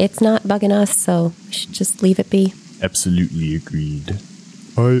 It's not bugging us, so we should just leave it be. Absolutely agreed.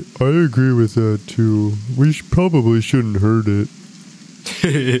 I agree with that too. We probably shouldn't hurt it.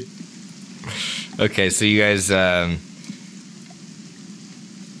 Okay, so you guys want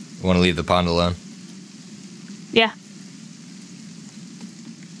to leave the pond alone? Yeah.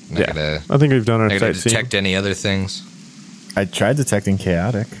 Not gonna, I think we've done our not gonna sightseeing. detect any other things. I tried detecting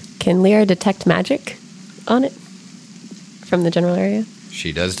chaotic. Can Lyra detect magic on it from the general area?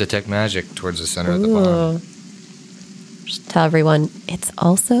 She does detect magic towards the center of the pond. Just tell everyone it's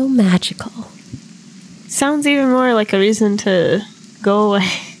also magical. Sounds even more like a reason to go away.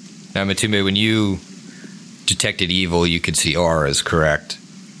 Now, Matumbe, when you detected evil, you could see auras, correct?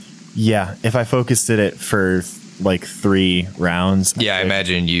 Yeah, if I focused it for like 3 rounds. Yeah, I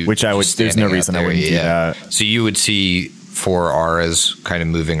imagine you. Which I would. just There's no standing out reason I there, wouldn't do that. So you would see 4 auras kind of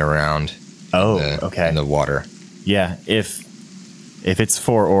moving around. Oh, in the water. Yeah, if it's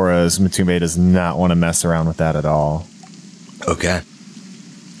 4 auras, Matumbe does not want to mess around with that at all. Okay.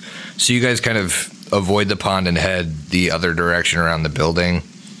 So you guys kind of avoid the pond and head the other direction around the building,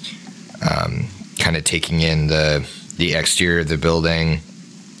 kind of taking in the exterior of the building.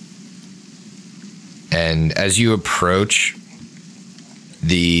 And as you approach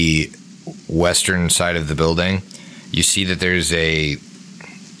the western side of the building, you see that there's a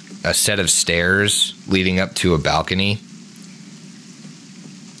set of stairs leading up to a balcony.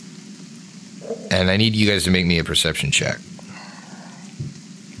 And I need you guys to make me a perception check.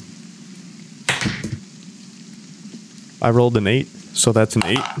 I rolled an 8, so that's an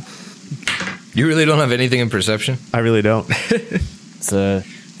 8. You really don't have anything in perception? I really don't. It's a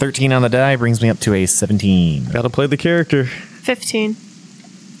 13 on the die, brings me up to a 17. Gotta play the character. 15.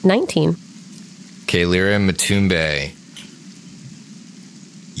 19. Okay, Lyra and Matumbe.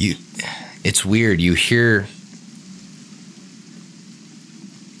 It's weird. You hear...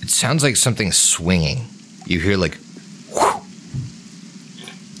 It sounds like something swinging. You hear like... whoo,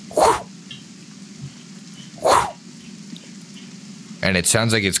 whoo, whoo. And it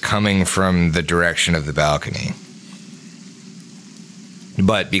sounds like it's coming from the direction of the balcony.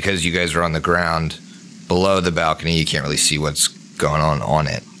 But because you guys are on the ground below the balcony, you can't really see what's going on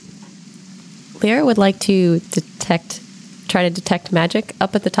it. Lyra would like to try to detect magic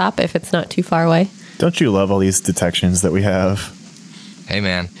up at the top if it's not too far away. Don't you love all these detections that we have? Hey,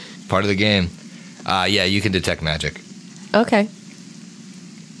 man. Part of the game. Yeah, you can detect magic. Okay.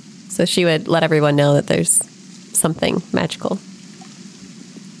 So she would let everyone know that there's something magical.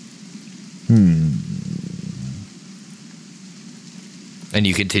 And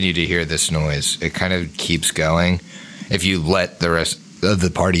you continue to hear this noise. It kind of keeps going. If you let the rest of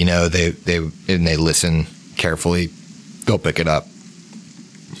the party know, they listen carefully, they'll pick it up.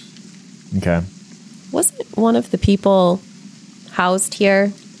 Okay. Wasn't one of the people housed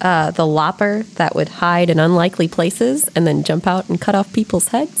here the lopper that would hide in unlikely places and then jump out and cut off people's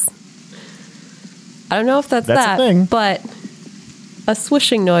heads? I don't know if that's a that, thing. but a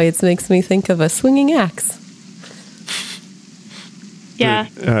swishing noise makes me think of a swinging axe. Yeah.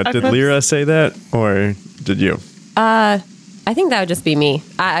 Did Lyra say that, or did you? I think that would just be me.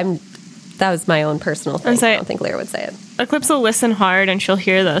 That was my own personal thing. sorry. I don't think Lyra would say it. Eclipse will listen hard and she'll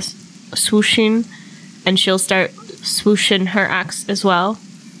hear the swooshing and she'll start swooshing her axe as well.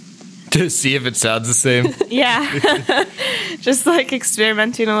 To see if it sounds the same. Yeah. Just like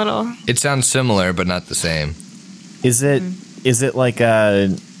experimenting a little. It sounds similar, but not the same. Is it like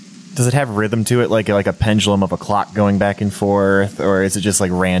a... Does it have rhythm to it, like a pendulum of a clock going back and forth, or is it just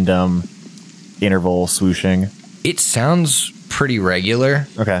like random interval swooshing? It sounds pretty regular,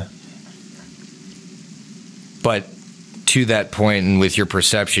 Okay. but to that point and with your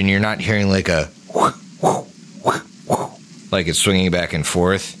perception, you're not hearing like a like it's swinging back and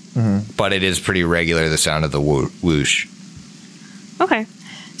forth, but it is pretty regular, the sound of the whoosh. Okay.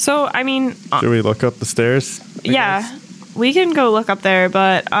 So, I mean, Should we look up the stairs? yeah, we can go look up there,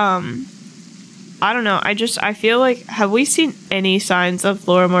 but I don't know. I feel like, have we seen any signs of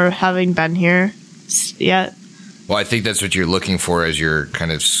Lorimor having been here yet? Well, I think that's what you're looking for as you're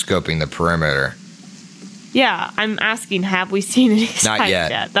kind of scoping the perimeter. Yeah, I'm asking, have we seen any signs Not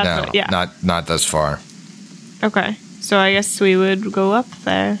yet. That's No, what, yeah. not thus far. Okay. So I guess we would go up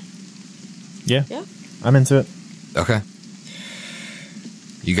there. Yeah. Yeah. I'm into it. Okay.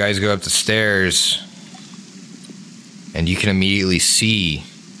 You guys go up the stairs. and you can immediately see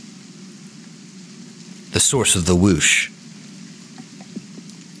the source of the whoosh.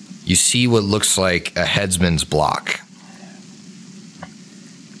 You see what looks like a headsman's block.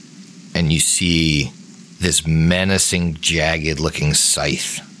 And you see this menacing, jagged-looking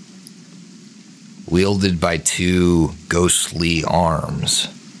scythe, wielded by two ghostly arms.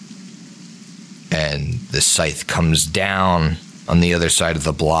 And the scythe comes down on the other side of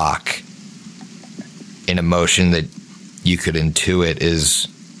the block in a motion that you could intuit is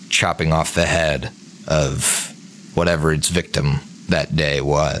chopping off the head of whatever its victim that day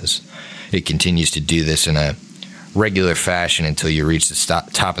was. It continues to do this in a regular fashion until you reach the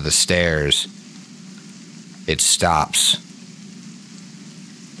top of the stairs. It stops.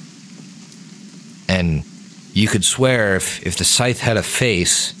 And you could swear if the scythe had a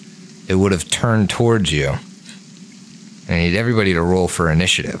face, it would have turned towards you. I need everybody to roll for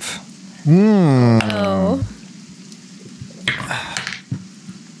initiative. Oh.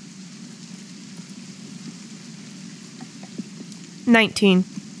 $19.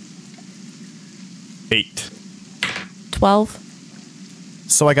 8. 12.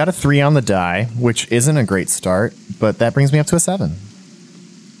 So I got a 3 on the die, which isn't a great start, but that brings me up to a 7.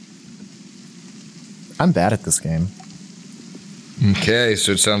 I'm bad at this game. Okay,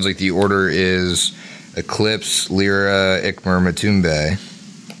 so it sounds like the order is Eclipse, Lyra, Ikmer, Matumbe.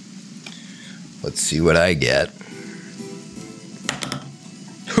 Let's see what I get.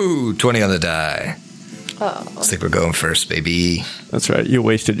 Ooh, 20 on the die. Oh. Looks like we're going first, baby. That's right. You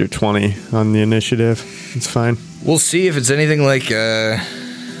wasted your 20 on the initiative. It's fine. We'll see if it's anything like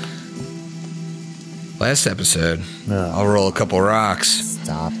last episode. Ugh. I'll roll a couple rocks.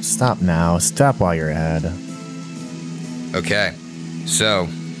 Stop now. Stop while you're ahead. Okay, so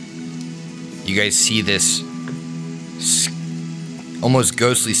you guys see this almost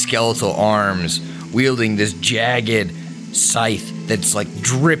ghostly skeletal arms wielding this jagged scythe that's like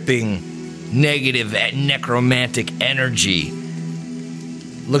dripping negative necromantic energy.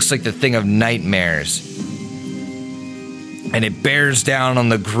 Looks like the thing of nightmares. And it bears down on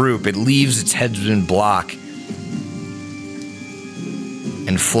the group. It leaves its headsman block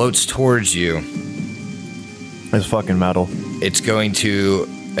and floats towards you. It's fucking metal. It's going to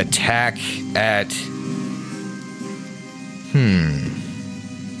attack at... I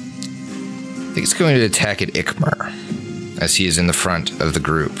think it's going to attack at Ikmer, as he is in the front of the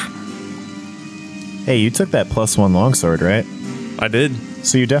group. Hey, you took that +1 longsword, right? I did.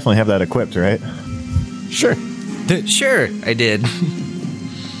 So you definitely have that equipped, right? Sure. Sure, I did.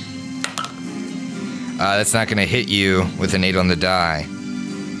 That's not going to hit you with an 8 on the die.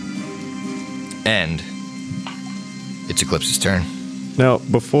 And it's Eclipse's turn. Now,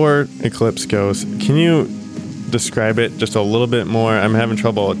 before Eclipse goes, can you describe it just a little bit more? I'm having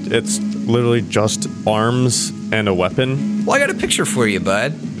trouble. It's literally just arms and a weapon. Well, I got a picture for you,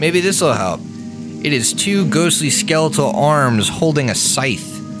 bud. Maybe this will help. It is two ghostly skeletal arms holding a scythe.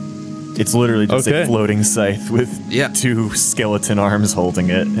 It's literally just Okay. a floating scythe with Yeah. 2 skeleton arms holding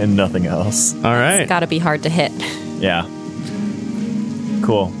it and nothing else. All right. It's got to be hard to hit. Yeah.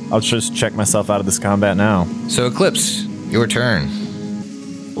 Cool. I'll just check myself out of this combat now. So, Eclipse, your turn.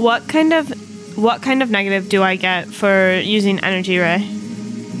 What kind of negative do I get for using energy ray?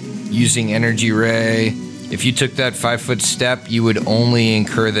 Using Energy Ray, if you took that 5-foot step, you would only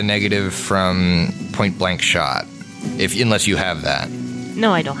incur the negative from point blank shot, unless you have that.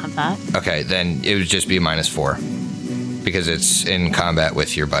 No, I don't have that. Okay, then it would just be a -4 because it's in combat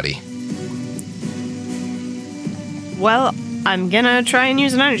with your buddy. Well, I'm gonna try and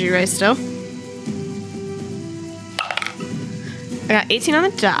use an energy ray still. I got 18 on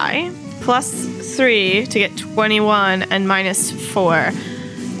the die, +3 to get 21, and -4.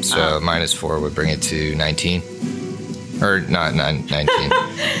 So -4 would bring it to 19. Or not 19.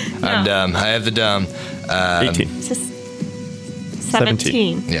 I'm dumb. I have the dumb. 18. It's just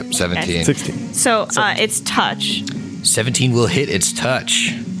 17. Yep, 17. 16. So it's touch. 17 will hit its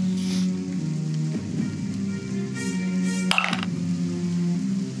touch.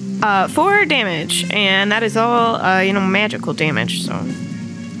 Uh, 4 damage, and that is all, magical damage, so...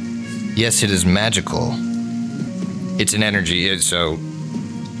 Yes, it is magical. It's an energy, so...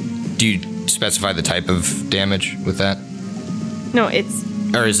 Do you specify the type of damage with that? No, it's...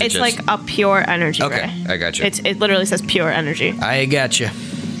 Or is it It's just... like a pure energy Okay, ray. I gotcha. It literally says pure energy. I gotcha.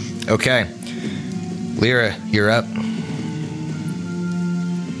 Okay. Lyra, you're up.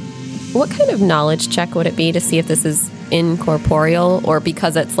 What kind of knowledge check would it be to see if this is incorporeal, or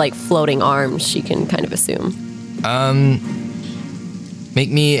because it's like floating arms, she can kind of assume? Make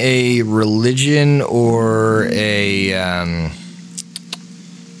me a religion or a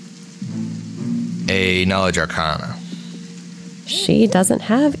knowledge arcana. She doesn't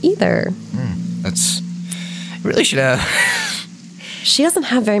have either. That's really should have. She doesn't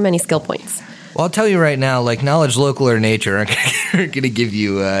have very many skill points. Well, I'll tell you right now, like knowledge, local, or nature aren't going to give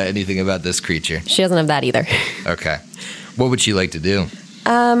you anything about this creature. She doesn't have that either. Okay. What would she like to do?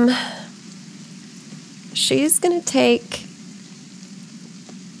 She's going to take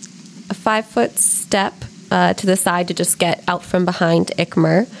a 5-foot step to the side to just get out from behind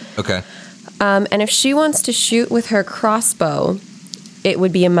Ikmer. Okay. And if she wants to shoot with her crossbow, it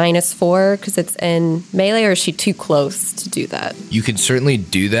would be a -4 because it's in melee, or is she too close to do that? You can certainly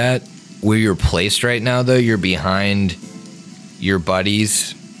do that. Where you're placed right now, though, you're behind your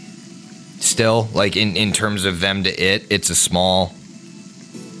buddies still. Like, in terms of them to it's a small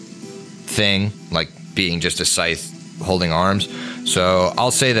thing, like being just a scythe holding arms. So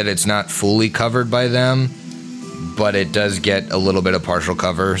I'll say that it's not fully covered by them, but it does get a little bit of partial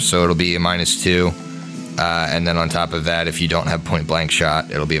cover, so it'll be a -2. And then on top of that, if you don't have point blank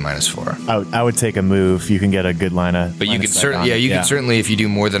shot, it'll be a -4. I would take a move. You can get a good line of. But you could certainly, could certainly, if you do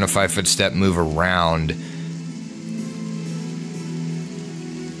more than a 5-foot step, move around.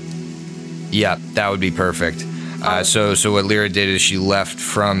 Yeah, that would be perfect. So what Lyra did is she left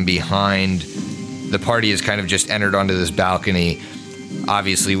from behind. The party has kind of just entered onto this balcony,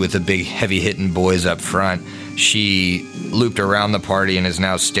 obviously with the big heavy-hitting boys up front. She looped around the party and is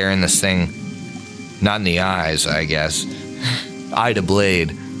now staring this thing, not in the eyes, I guess, eye to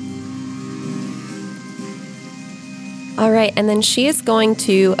blade. All right, and then she is going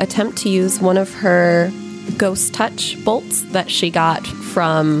to attempt to use one of her ghost touch bolts that she got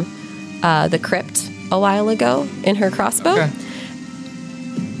from the crypt a while ago in her crossbow. Okay.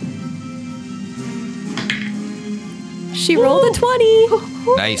 She rolled a 20.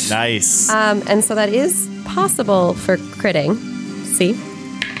 Nice. And so that is possible for critting. See?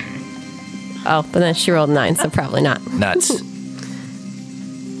 Oh, but then she rolled 9, so probably not. Nuts.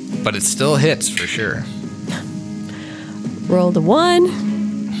 But it still hits for sure. Rolled a 1.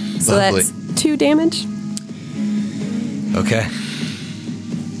 So Lovely. that's 2 damage. Okay.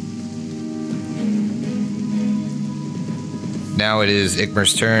 Now it is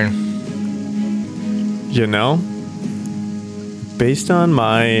Ikmer's turn. You know, based on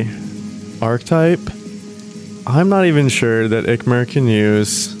my archetype, I'm not even sure that Ikmer can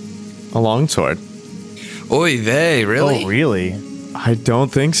use a longsword. Oy vey, really? Oh, really? I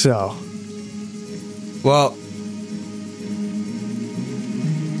don't think so. Well,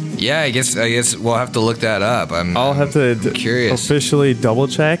 yeah, I guess we'll have to look that up. I'll have to curious. officially double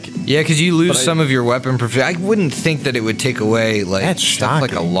check. Yeah, because you lose some of your weapon proficiency. I wouldn't think that it would take away like That's stuff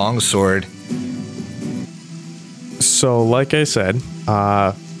like a shocking. longsword. So, like I said,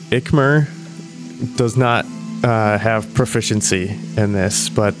 Ikmer does not have proficiency in this,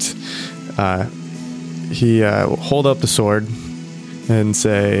 but he hold up the sword and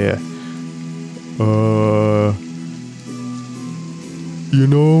say, You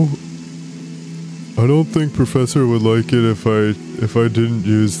know, I don't think Professor would like it if I didn't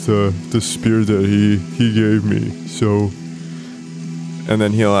use the spear that he gave me. So, and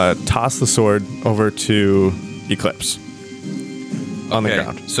then he'll toss the sword over to Eclipse on the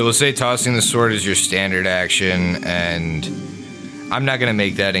ground. So we'll say tossing the sword is your standard action, and I'm not going to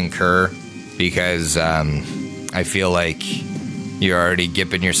make that incur because I feel like you're already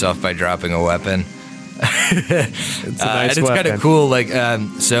gipping yourself by dropping a weapon. It's a nice and it's kind weapon. of cool. Like,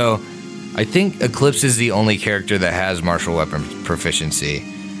 so I think Eclipse is the only character that has martial weapon proficiency.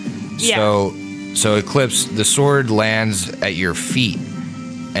 Yeah. So Eclipse, the sword lands at your feet,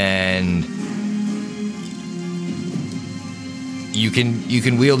 and you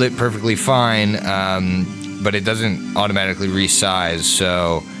can wield it perfectly fine, but it doesn't automatically resize.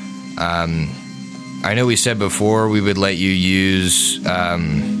 So I know we said before we would let you use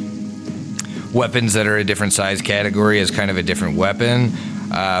weapons that are a different size category as kind of a different weapon.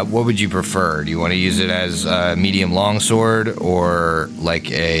 What would you prefer? Do you want to use it as a medium longsword or like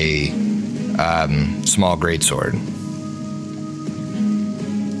a small greatsword?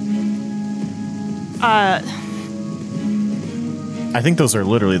 I think those are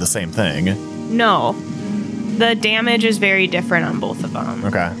literally the same thing. No. The damage is very different on both of them.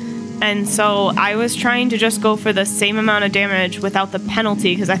 Okay. And so I was trying to just go for the same amount of damage without the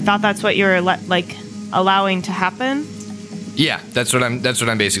penalty because I thought that's what you were allowing to happen. Yeah, that's what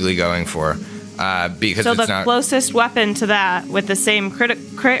I'm basically going for. Because So it's the not closest weapon to that with the same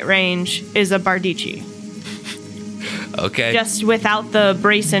crit range is a Bardici, okay. just without the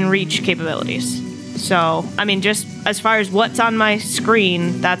brace and reach capabilities. So, I mean, just as far as what's on my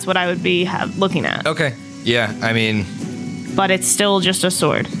screen, that's what I would be looking at. Okay. Yeah, I mean, But it's still just a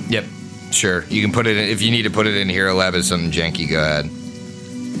sword. yep. Sure, you can put it in, if you need to put it in Hero Lab as something janky, go ahead.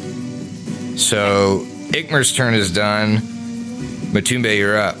 So, Ikmer's turn is done. Matumbe,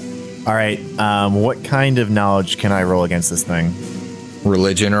 you're up. All right. What kind of knowledge can I roll against this thing?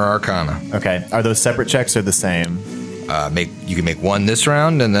 Religion or Arcana. Okay. Are those separate checks or the same? You can make one this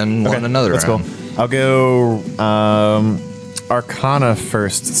round and then one another that's round. Cool. I'll go Arcana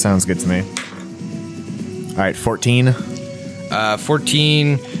first. Sounds good to me. All right, 14.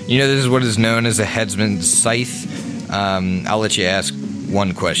 14, you know, this is what is known as a headsman's scythe. I'll let you ask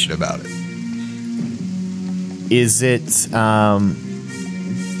one question about it. Is it,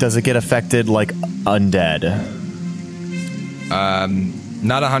 does it get affected like undead?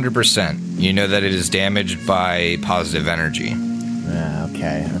 Not 100%. You know that it is damaged by positive energy.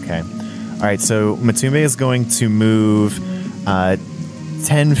 Okay. All right, so Matumbe is going to move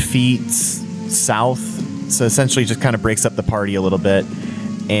 10 feet south, so essentially just kind of breaks up the party a little bit.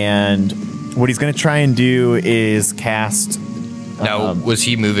 And what he's going to try and do is cast... Now, was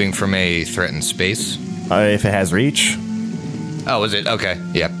he moving from a threatened space? If it has reach. Oh, was it? Okay.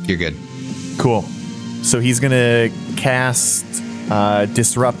 Yeah, you're good. Cool. So he's going to cast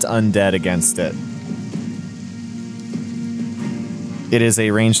Disrupt Undead against it. It is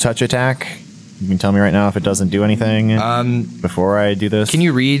a ranged touch attack. You can tell me right now if it doesn't do anything before I do this. Can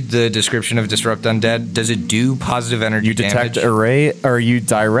you read the description of Disrupt Undead? Does it do positive energy You detect damage? you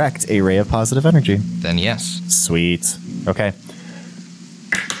direct a ray of positive energy. Then yes. Sweet. Okay.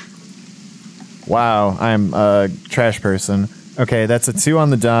 Wow, I'm a trash person. Okay, that's a 2 on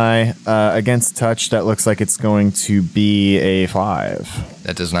the die. Against touch, that looks like it's going to be a 5.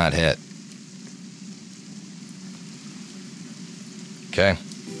 That does not hit. Okay.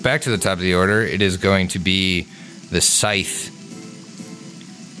 Back to the top of the order. It is going to be the Scythe.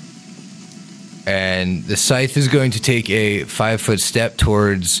 And the Scythe is going to take a 5-foot step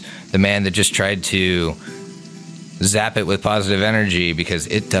towards the man that just tried to zap it with positive energy because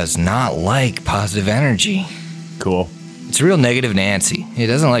it does not like positive energy. Cool. It's a real negative Nancy. It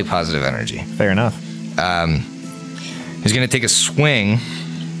doesn't like positive energy. Fair enough. He's going to take a swing.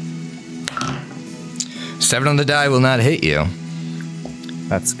 7 on the die will not hit you.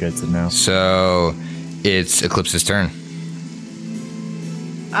 That's good to know. So it's Eclipse's turn.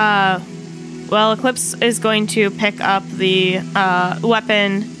 Well, Eclipse is going to pick up the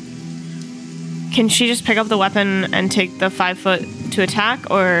weapon. Can she just pick up the weapon and take the 5 foot to attack,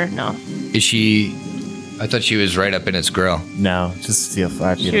 or no? Is she... I thought she was right up in its grill. No, just steal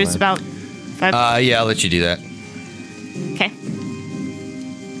 5 feet She was away. about 5. Yeah, I'll let you do that. Okay.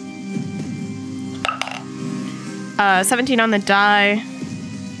 17 on the die.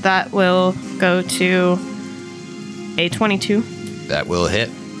 That will go to a 22. That will hit.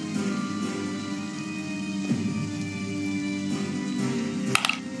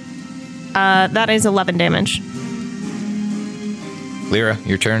 That is 11 damage. Lyra,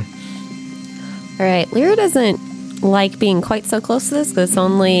 your turn. All right. Lyra doesn't like being quite so close to this because it's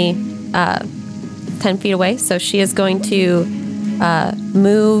only 10 feet away. So she is going to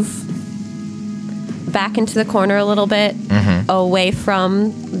move back into the corner a little bit away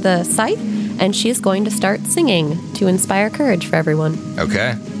from the scythe. And she is going to start singing to inspire courage for everyone.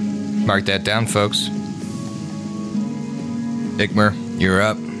 Okay. Mark that down, folks. Ikmer, you're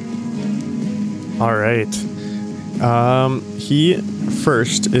up. All right. He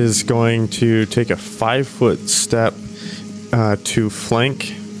first is going to take a 5-foot step to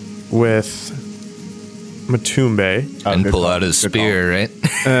flank with Matumbe. And good pull call. out his Good spear, right?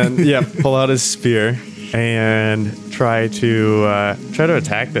 And pull out his spear and try to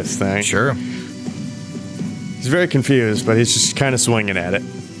attack this thing. Sure. He's very confused, but he's just kind of swinging at it.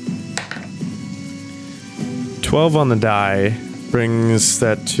 12 on the die brings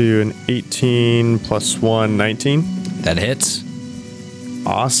that to an 18 plus 1, 19. That hits.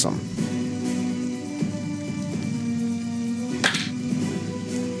 Awesome.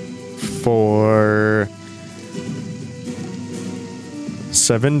 For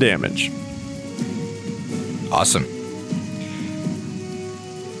 7 damage. Awesome.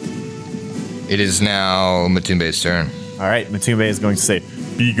 It is now Matumbe's turn. All right, Matumbe is going to say,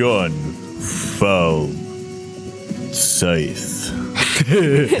 Begone, foul scythe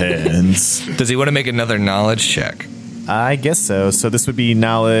hands. Does he want to make another knowledge check? I guess so. So this would be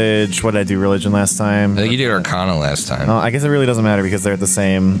knowledge. What did I do? Religion last time? I think you did Arcana last time. I guess it really doesn't matter because they're the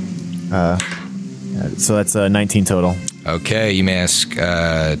same. So that's 19 total. Okay, you may ask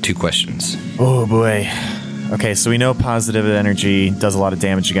 2 questions. Oh boy. Okay, so we know positive energy does a lot of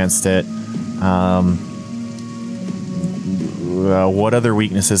damage against it. What other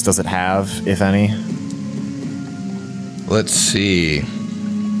weaknesses does it have, if any? Let's see.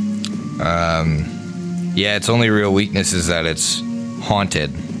 Yeah, its only real weakness is that it's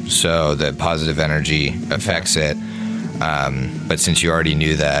haunted, so the positive energy affects it. But since you already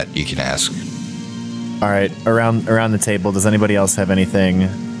knew that, you can ask. All right, around the table, does anybody else have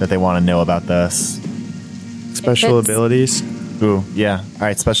anything that they want to know about this? Special If it's- abilities. Ooh, yeah. All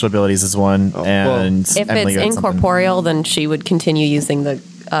right, special abilities is one, and If Emily, it's you had something. incorporeal, then she would continue using the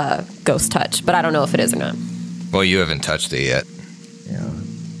ghost touch, but I don't know if it is or not. Well, you haven't touched it yet.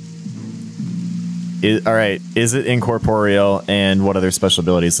 All right, is it incorporeal, and what other special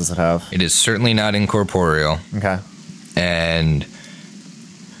abilities does it have? It is certainly not incorporeal. Okay. And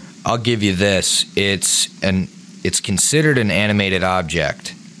I'll give you this. It's considered an animated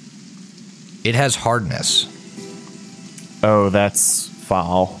object. It has hardness. Oh, that's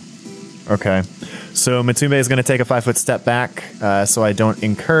foul. Okay. So Matumbe is going to take a 5-foot step back so I don't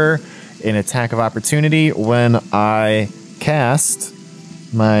incur an attack of opportunity when I cast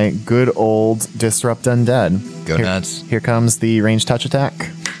my good old Disrupt Undead. Go nuts. Here comes the ranged touch attack.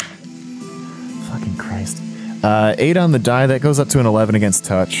 Fucking Christ. 8 on the die. That goes up to an 11 against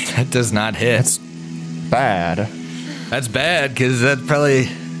touch. That does not hit. That's bad. That's bad, because that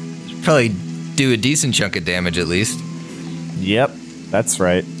probably do a decent chunk of damage at least. Yep, that's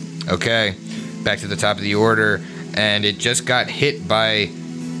right. Okay, back to the top of the order, and it just got hit by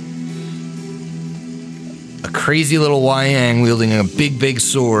a crazy little Wyang wielding a big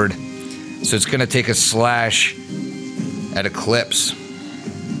sword. So it's going to take a slash at Eclipse.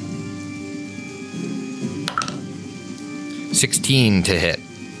 16 to hit.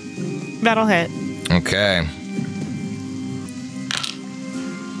 That'll hit. Okay.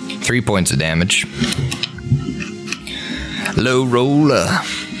 3 points of damage. Low roller.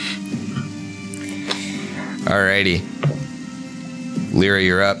 Alrighty. Lyra,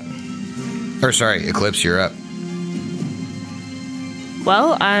 you're up. Or sorry, Eclipse, you're up.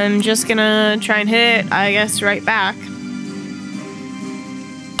 Well, I'm just gonna try and hit it, I guess, right back.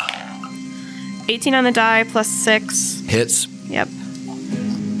 18 on the die, plus 6. Hits. Yep.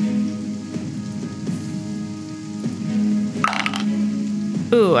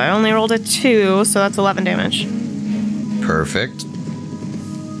 Ooh, I only rolled a 2, so that's 11 damage. Perfect.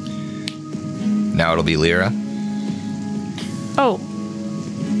 Now it'll be Lyra. Oh.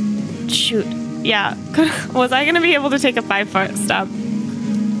 Shoot. Yeah. Was I going to be able to take a 5-foot step?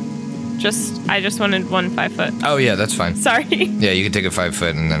 I just wanted 1 5-foot. Oh, yeah, that's fine. Sorry. Yeah, you can take a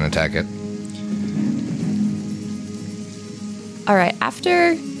 5-foot and then attack it. All right.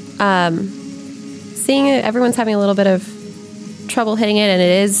 After seeing it, everyone's having a little bit of trouble hitting it, and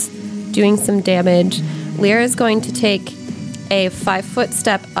it is doing some damage. Lyra is going to take a 5-foot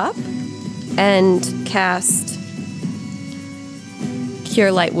step up and cast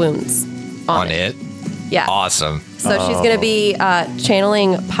Cure Light Wounds on it. Yeah. Awesome. So she's going to be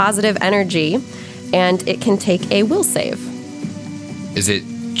channeling positive energy, and it can take a will save. Is it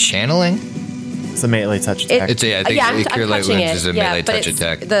channeling? It's a melee touch attack. I think Cure Light touching Wounds it. is a melee but touch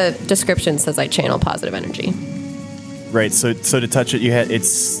attack. The description says I channel positive energy. Right, so to touch it,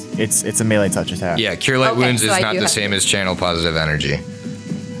 it's a melee touch attack. Yeah, Cure Light Okay, Wounds so is I not do the have same to- as channel positive energy.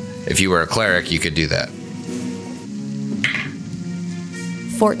 If you were a cleric, you could do that.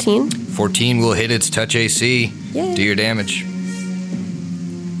 14. 14 will hit its touch AC. Yay. Do your damage.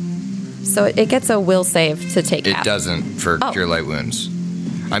 So it gets a will save to take It half. doesn't for Oh. Cure Light Wounds.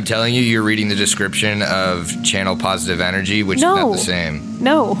 I'm telling you, you're reading the description of channel positive energy, which is No. not the same.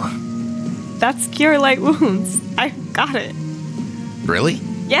 No. That's Cure Light Wounds. I got it. Really?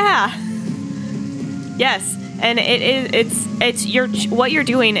 Yeah. Yes. And what you're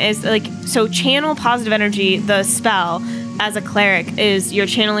doing is like, so channel positive energy, the spell as a cleric is you're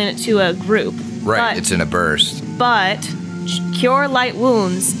channeling it to a group. Right, it's in a burst. But Cure Light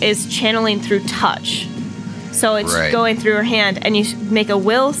Wounds is channeling through touch. So it's Right. going through her hand, and you make a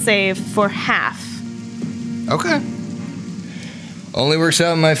will save for half. Okay. Only works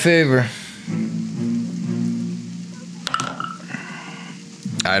out in my favor.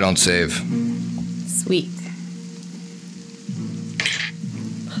 I don't save. Sweet.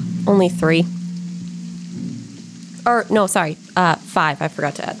 Only 3. Or, no, sorry. 5. I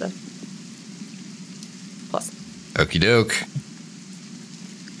forgot to add the plus. Okie doke.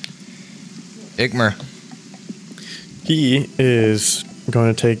 Ikmer. He is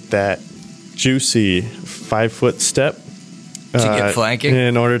going to take that juicy 5-foot step To get flanking?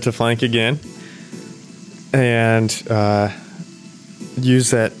 in order to flank again, and use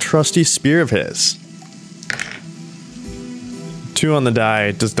that trusty spear of his. 2 on the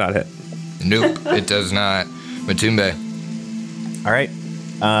die does not hit. Nope, it does not. Matumbe. All right.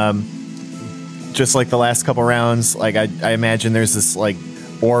 Just like the last couple rounds, like I imagine there's this like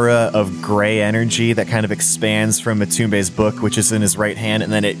aura of gray energy that kind of expands from Matumbe's book, which is in his right hand,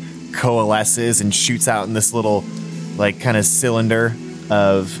 and then it coalesces and shoots out in this little, like, kind of cylinder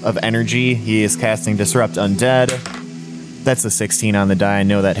of energy. He is casting Disrupt Undead. That's a 16 on the die. I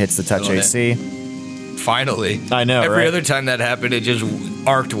know that hits the touch AC. Finally. I know, Every right? other time that happened, it just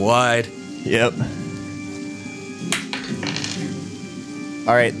arced wide. Yep.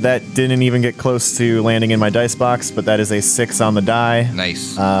 All right, that didn't even get close to landing in my dice box, but that is a 6 on the die.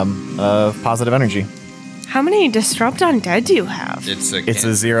 Nice. Of positive energy. How many Disrupt Undead do you have? It's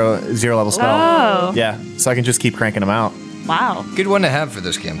a zero level spell. Oh. Yeah, so I can just keep cranking them out. Wow. Good one to have for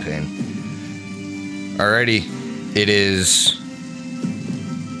this campaign. Alrighty. It is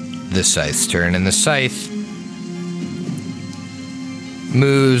the Scythe's turn, and the Scythe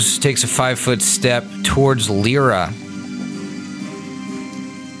moves, takes a 5-foot step towards Lyra,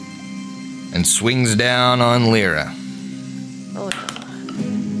 and swings down on Lyra. Oh,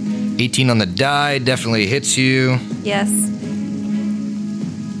 18 on the die, definitely hits you. yes.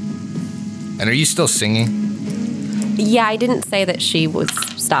 And are you still singing? Yeah, I didn't say that she was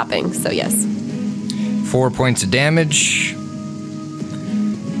stopping, so yes. 4 points of damage.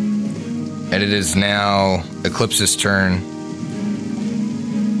 And it is now Eclipse's turn.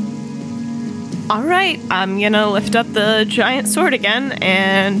 All right, I'm gonna lift up the giant sword again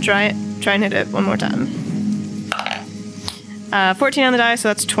and try and hit it one more time. 14 on the die, so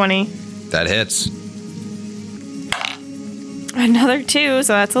that's 20. That hits. Another 2,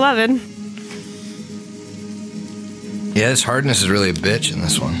 so that's 11. Yeah, this hardness is really a bitch in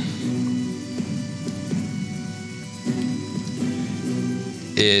this one.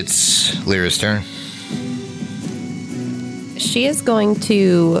 It's Lyra's turn. She is going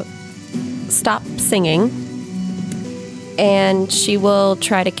to stop singing, and she will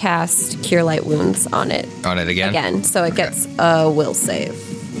try to cast Cure Light Wounds on it On it again? again. So it gets a will save.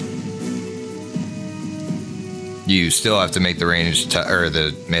 You still have to make the range or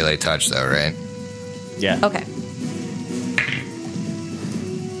the melee touch, though, right? Yeah. Okay.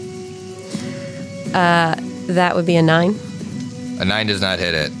 That would be a 9. A 9 does not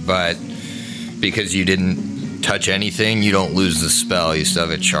hit it, but because you didn't touch anything, you don't lose the spell. You still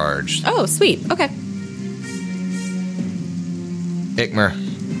have it charged. Oh, sweet. Okay. Ikmer,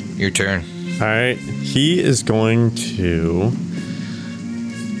 your turn. All right. He is going to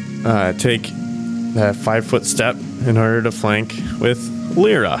take that 5-foot step in order to flank with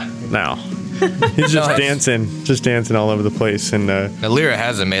Lyra now. He's just Nice. dancing all over the place. And Now, Lyra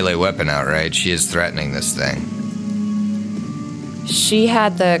has a melee weapon out, right? She is threatening this thing. She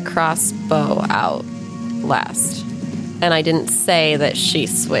had the crossbow out last, and I didn't say that she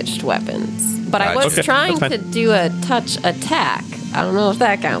switched weapons. But I was Okay, trying that's to fine. do a touch attack. I don't know if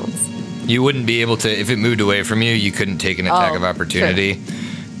that counts. You wouldn't be able to, if it moved away from you, you couldn't take an attack Oh, of opportunity.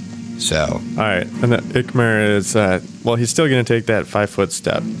 So, all right. And Ikmer is, well, he's still going to take that 5-foot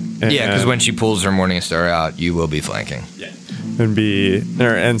step. And, yeah, because when she pulls her Morning Star out, you will be flanking.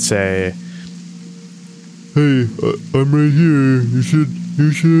 and say, "Hey, I'm right here. You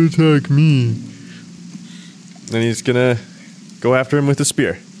should attack me." And he's gonna go after him with a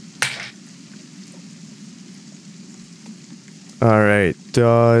spear. All right.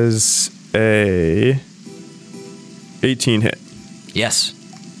 Does a 18 hit? Yes.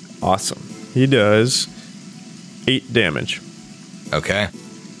 Awesome. He does 8 damage. Okay.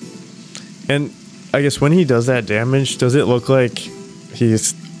 And I guess when he does that damage, does it look like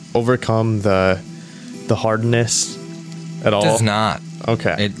he's overcome the hardness at all? Does not.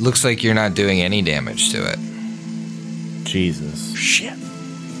 Okay. It looks like you're not doing any damage to it. Jesus. Shit.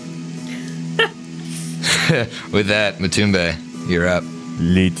 With that, Matumbe, you're up.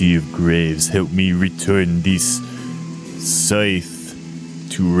 Lady of Graves, help me return this scythe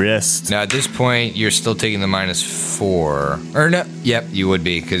to rest. Now, at this point, you're still taking the -4. Or no, yep, you would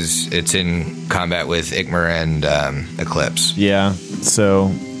be, because it's in combat with Ikmer and Eclipse. Yeah,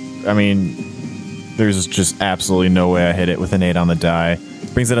 so, I mean, there's just absolutely no way I hit it with an 8 on the die.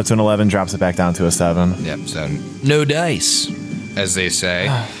 Brings it up to an 11, drops it back down to a 7. Yep, so no dice, as they say.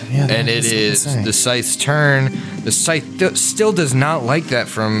 Yeah, And it is the Scythe's turn. The Scythe still does not like that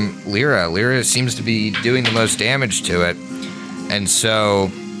from Lyra. Lyra seems to be doing the most damage to it. And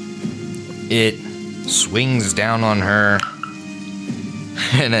so it swings down on her.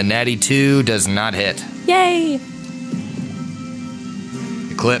 And a natty 2 does not hit. Yay!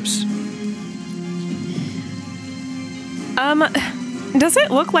 Eclipse. Does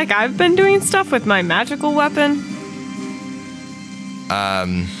it look like I've been doing stuff with my magical weapon?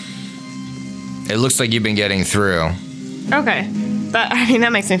 It looks like you've been getting through, Okay.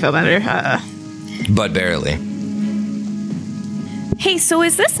 That makes me feel better. but barely. Hey, so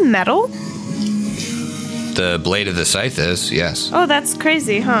is this metal? The blade of the scythe is, yes. Oh, that's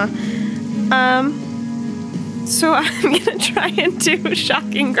crazy, huh? So I'm gonna try and do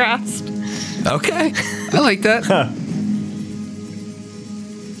Shocking Grasp. Okay, I like that.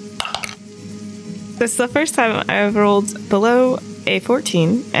 This is the first time I've rolled below a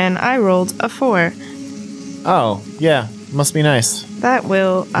 14, and I rolled a 4. Oh, yeah. Must be nice. That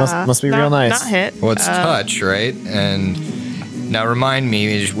will Must be real nice. Not hit. Well, it's touch, right? And now remind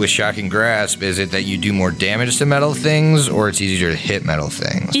me, with Shocking Grasp, is it that you do more damage to metal things, or it's easier to hit metal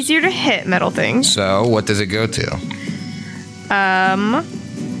things? Easier to hit metal things. So, what does it go to?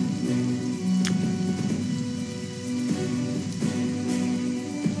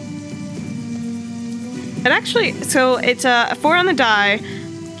 It actually, so it's a 4 on the die.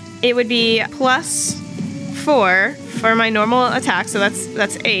 It would be plus 4 for my normal attack, so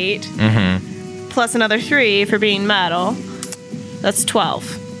that's 8. Mm-hmm. Plus another 3 for being metal. That's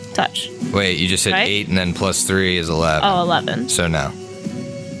 12 touch. Wait, you just said Right? 8 and then plus 3 is 11. Oh, 11. So no.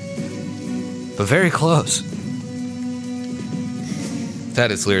 But very close.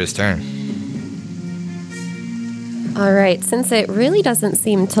 That is Lyra's turn. All right, since it really doesn't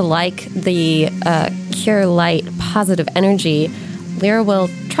seem to like the Cure Light positive energy, Lyra will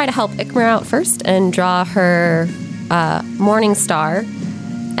try to help Ikmer out first and draw her Morning Star,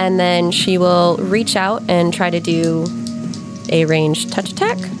 and then she will reach out and try to do a ranged touch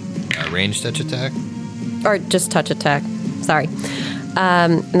attack. Ranged touch attack? Or just touch attack, sorry.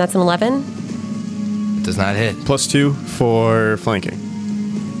 And that's an 11. It does not hit. +2 for flanking.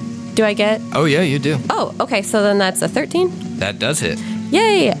 Do I get... Oh, yeah, you do. Oh, okay, so then that's a 13. That does hit.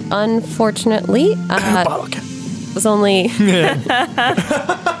 Yay! Unfortunately, was only 3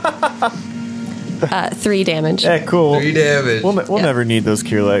 damage. Yeah, cool. 3 damage. We'll never need those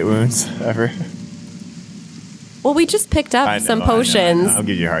cure light wounds ever. Well, we just picked up some potions. I'll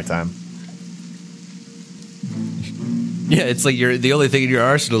give you a hard time. Yeah, it's like the only thing in your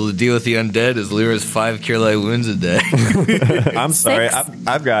arsenal to deal with the undead is Lyra's 5 cure light wounds a day. I'm sorry. 6.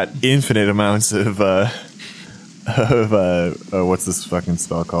 I've got infinite amounts of what's this fucking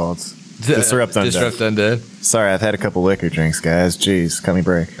spell called? Disrupt Undead. Disrupt undead. Sorry, I've had a couple liquor drinks, guys. Jeez, cut me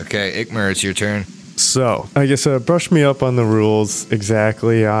break. Okay, Ikmer, it's your turn. So, I guess brush me up on the rules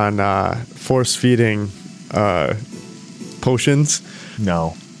exactly on force feeding potions.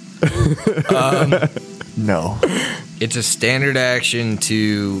 No. No. It's a standard action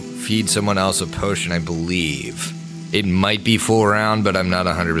to feed someone else a potion, I believe. It might be full round, but I'm not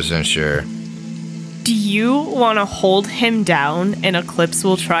 100% sure. Do you want to hold him down and Eclipse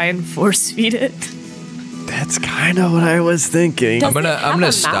will try and force feed it? That's kind of what I was thinking. Does I'm gonna it have a I'm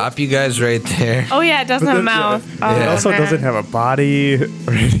gonna stop mouth? you guys right there. Oh, yeah, it doesn't have a mouth. It Oh, also man. doesn't have a body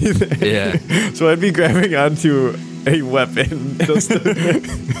or anything. Yeah. So I'd be grabbing onto a weapon. Just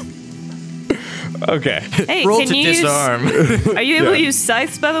okay. Hey, Roll can to you disarm. Are you able to use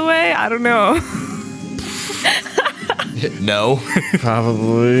scythes, by the way? I don't know. No.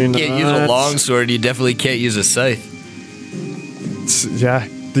 Probably not. Can't use a longsword. You definitely can't use a scythe. Yeah,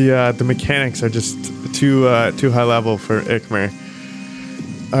 the mechanics are just too high level for Ikmer.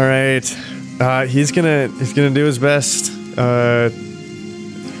 All right, he's gonna do his best.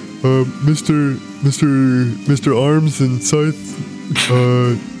 Mr. Arms and Scythe,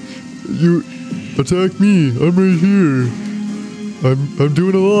 you attack me. I'm right here. I'm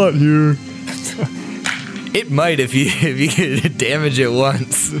doing a lot here. It might if you get damage it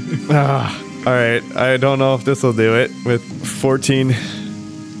once. All right, I don't know if this will do it with 14.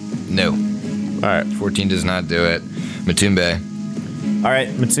 No. All right, 14 does not do it. Matumbe. All right,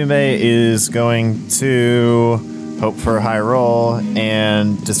 Matumbe is going to hope for a high roll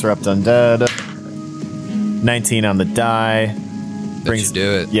and disrupt undead. 19 on the die. That should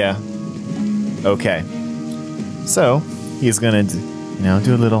do it. Yeah. Okay. So he's gonna,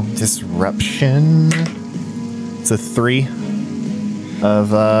 do a little disruption. It's a 3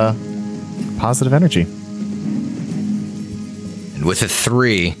 of positive energy. And with a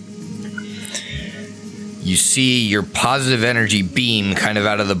 3, you see your positive energy beam kind of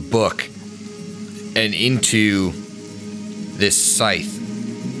out of the book and into this scythe.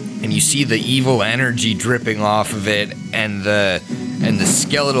 And you see the evil energy dripping off of it, and the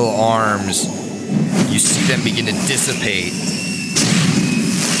skeletal arms, you see them begin to dissipate.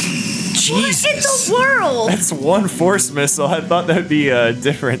 Jesus. What in the world? That's one force missile. I thought that'd be a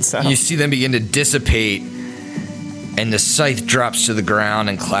different sound. You see them begin to dissipate, and the scythe drops to the ground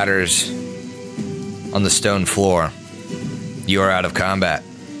and clatters on the stone floor. You are out of combat.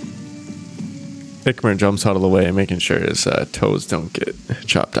 Ikmer jumps out of the way, making sure his toes don't get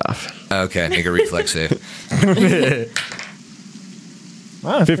chopped off. Okay, make a reflex save.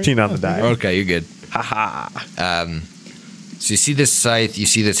 Wow, 15 on the die. Okay, you're good. Haha. So you see this scythe, you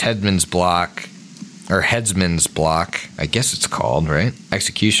see this headsman's block, I guess it's called, right?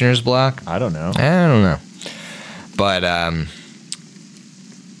 Executioner's block? I don't know. I don't know. But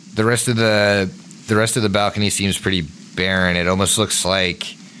the rest of the balcony seems pretty barren. It almost looks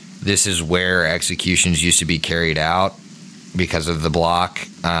like this is where executions used to be carried out because of the block.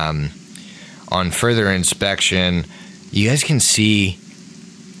 On further inspection, you guys can see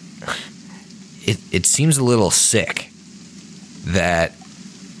it seems a little sick that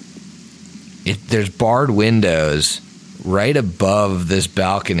there's barred windows right above this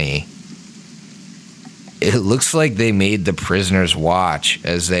balcony. It looks like they made the prisoners watch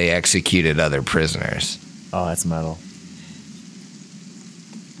as they executed other prisoners. Oh, that's metal.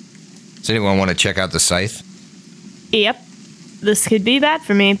 Does anyone want to check out the scythe? Yep. This could be bad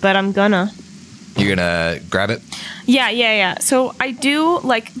for me, but I'm gonna. You're gonna grab it? Yeah. So I do,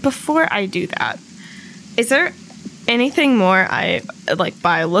 before I do that, is there anything more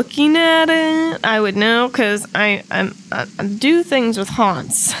by looking at it, I would know? Because I do things with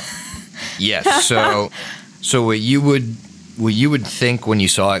haunts. Yes. So what you would think when you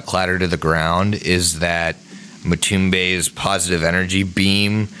saw it clatter to the ground is that Matumbe's positive energy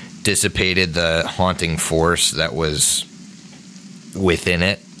beam dissipated the haunting force that was within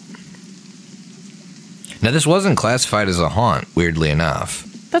it. Now, this wasn't classified as a haunt, weirdly enough.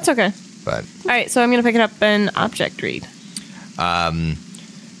 That's okay. But All right, so I'm going to pick it up and object read.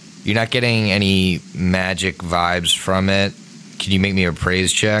 you're not getting any magic vibes from it. Can you make me an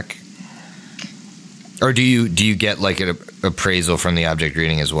appraise check? Or do you get like an appraisal from the object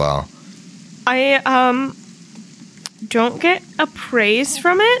reading as well? I don't get appraise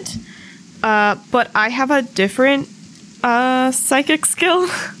from it, but I have a different psychic skill.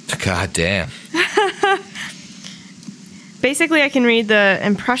 God damn. Basically, I can read the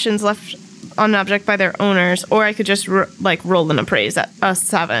impressions left on an object by their owners, or I could just roll an appraise at a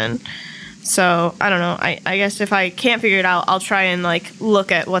 7. So I don't know. I guess if I can't figure it out, I'll try and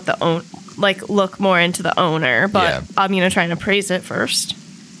look at what the look more into the owner. But Yeah. I'm gonna try and appraise it first.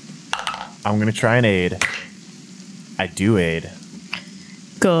 I'm going to try and aid. I do aid.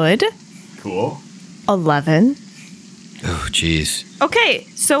 Good. Cool. 11. Oh, jeez. Okay,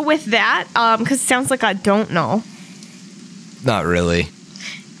 so with that, because it sounds like I don't know. Not really.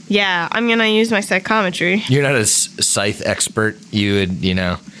 Yeah, I'm gonna use my psychometry. You're not a Scythe expert. You would,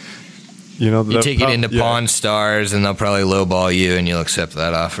 You take it into Pawn Stars, and they'll probably lowball you, and you'll accept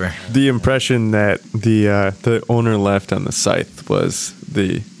that offer. The impression that the owner left on the Scythe was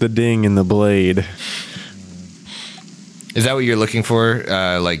the ding in the blade. Is that what you're looking for?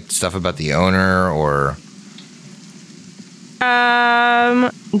 Like stuff about the owner, or?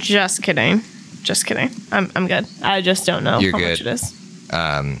 Just kidding. I'm good. I just don't know You're how good. much it is.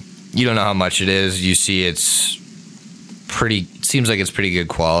 You don't know how much it is. You see, it's pretty. Seems like it's pretty good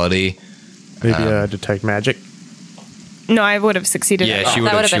quality. Maybe detect magic. No, I would have succeeded. Yeah, at all. she would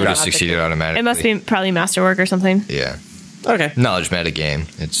That have. would've She been would have an object succeeded automatically. It must be probably masterwork or something. Yeah, Okay. knowledge meta game.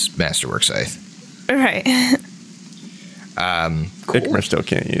 It's masterwork Scythe. Right. Ikmer still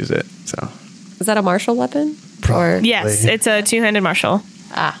can't use it, so. Is that a martial weapon? Or Yes, it's a two-handed martial.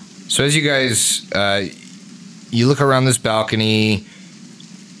 So as you guys, you look around this balcony,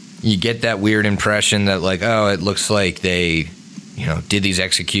 you get that weird impression that it looks like they, did these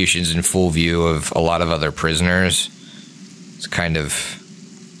executions in full view of a lot of other prisoners. It's kind of.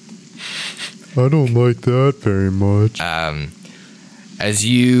 I don't like that very much. As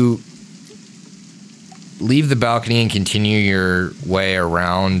you leave the balcony and continue your way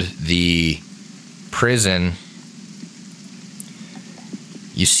around the prison,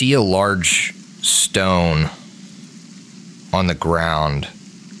 you see a large stone on the ground,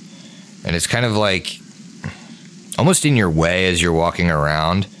 and it's kind of like almost in your way as you're walking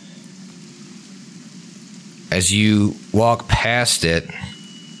around. As you walk past it,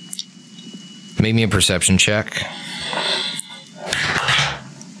 make me a perception check.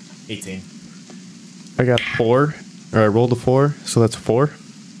 18. I got 4, or I rolled a 4, so that's 4.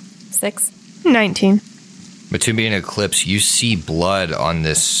 6. 19. Matumbi and Eclipse, you see blood on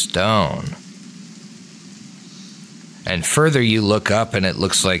this stone. And further you look up and it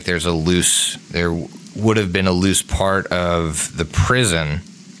looks like there would have been a loose part of the prison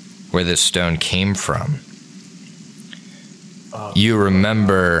where this stone came from. You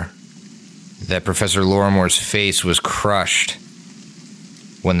remember that Professor Lorimore's face was crushed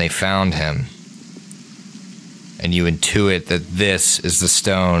when they found him. And you intuit that this is the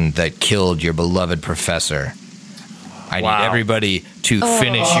stone that killed your beloved professor. I need everybody to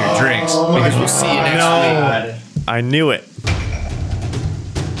finish your drinks because we'll see you next week. I knew it.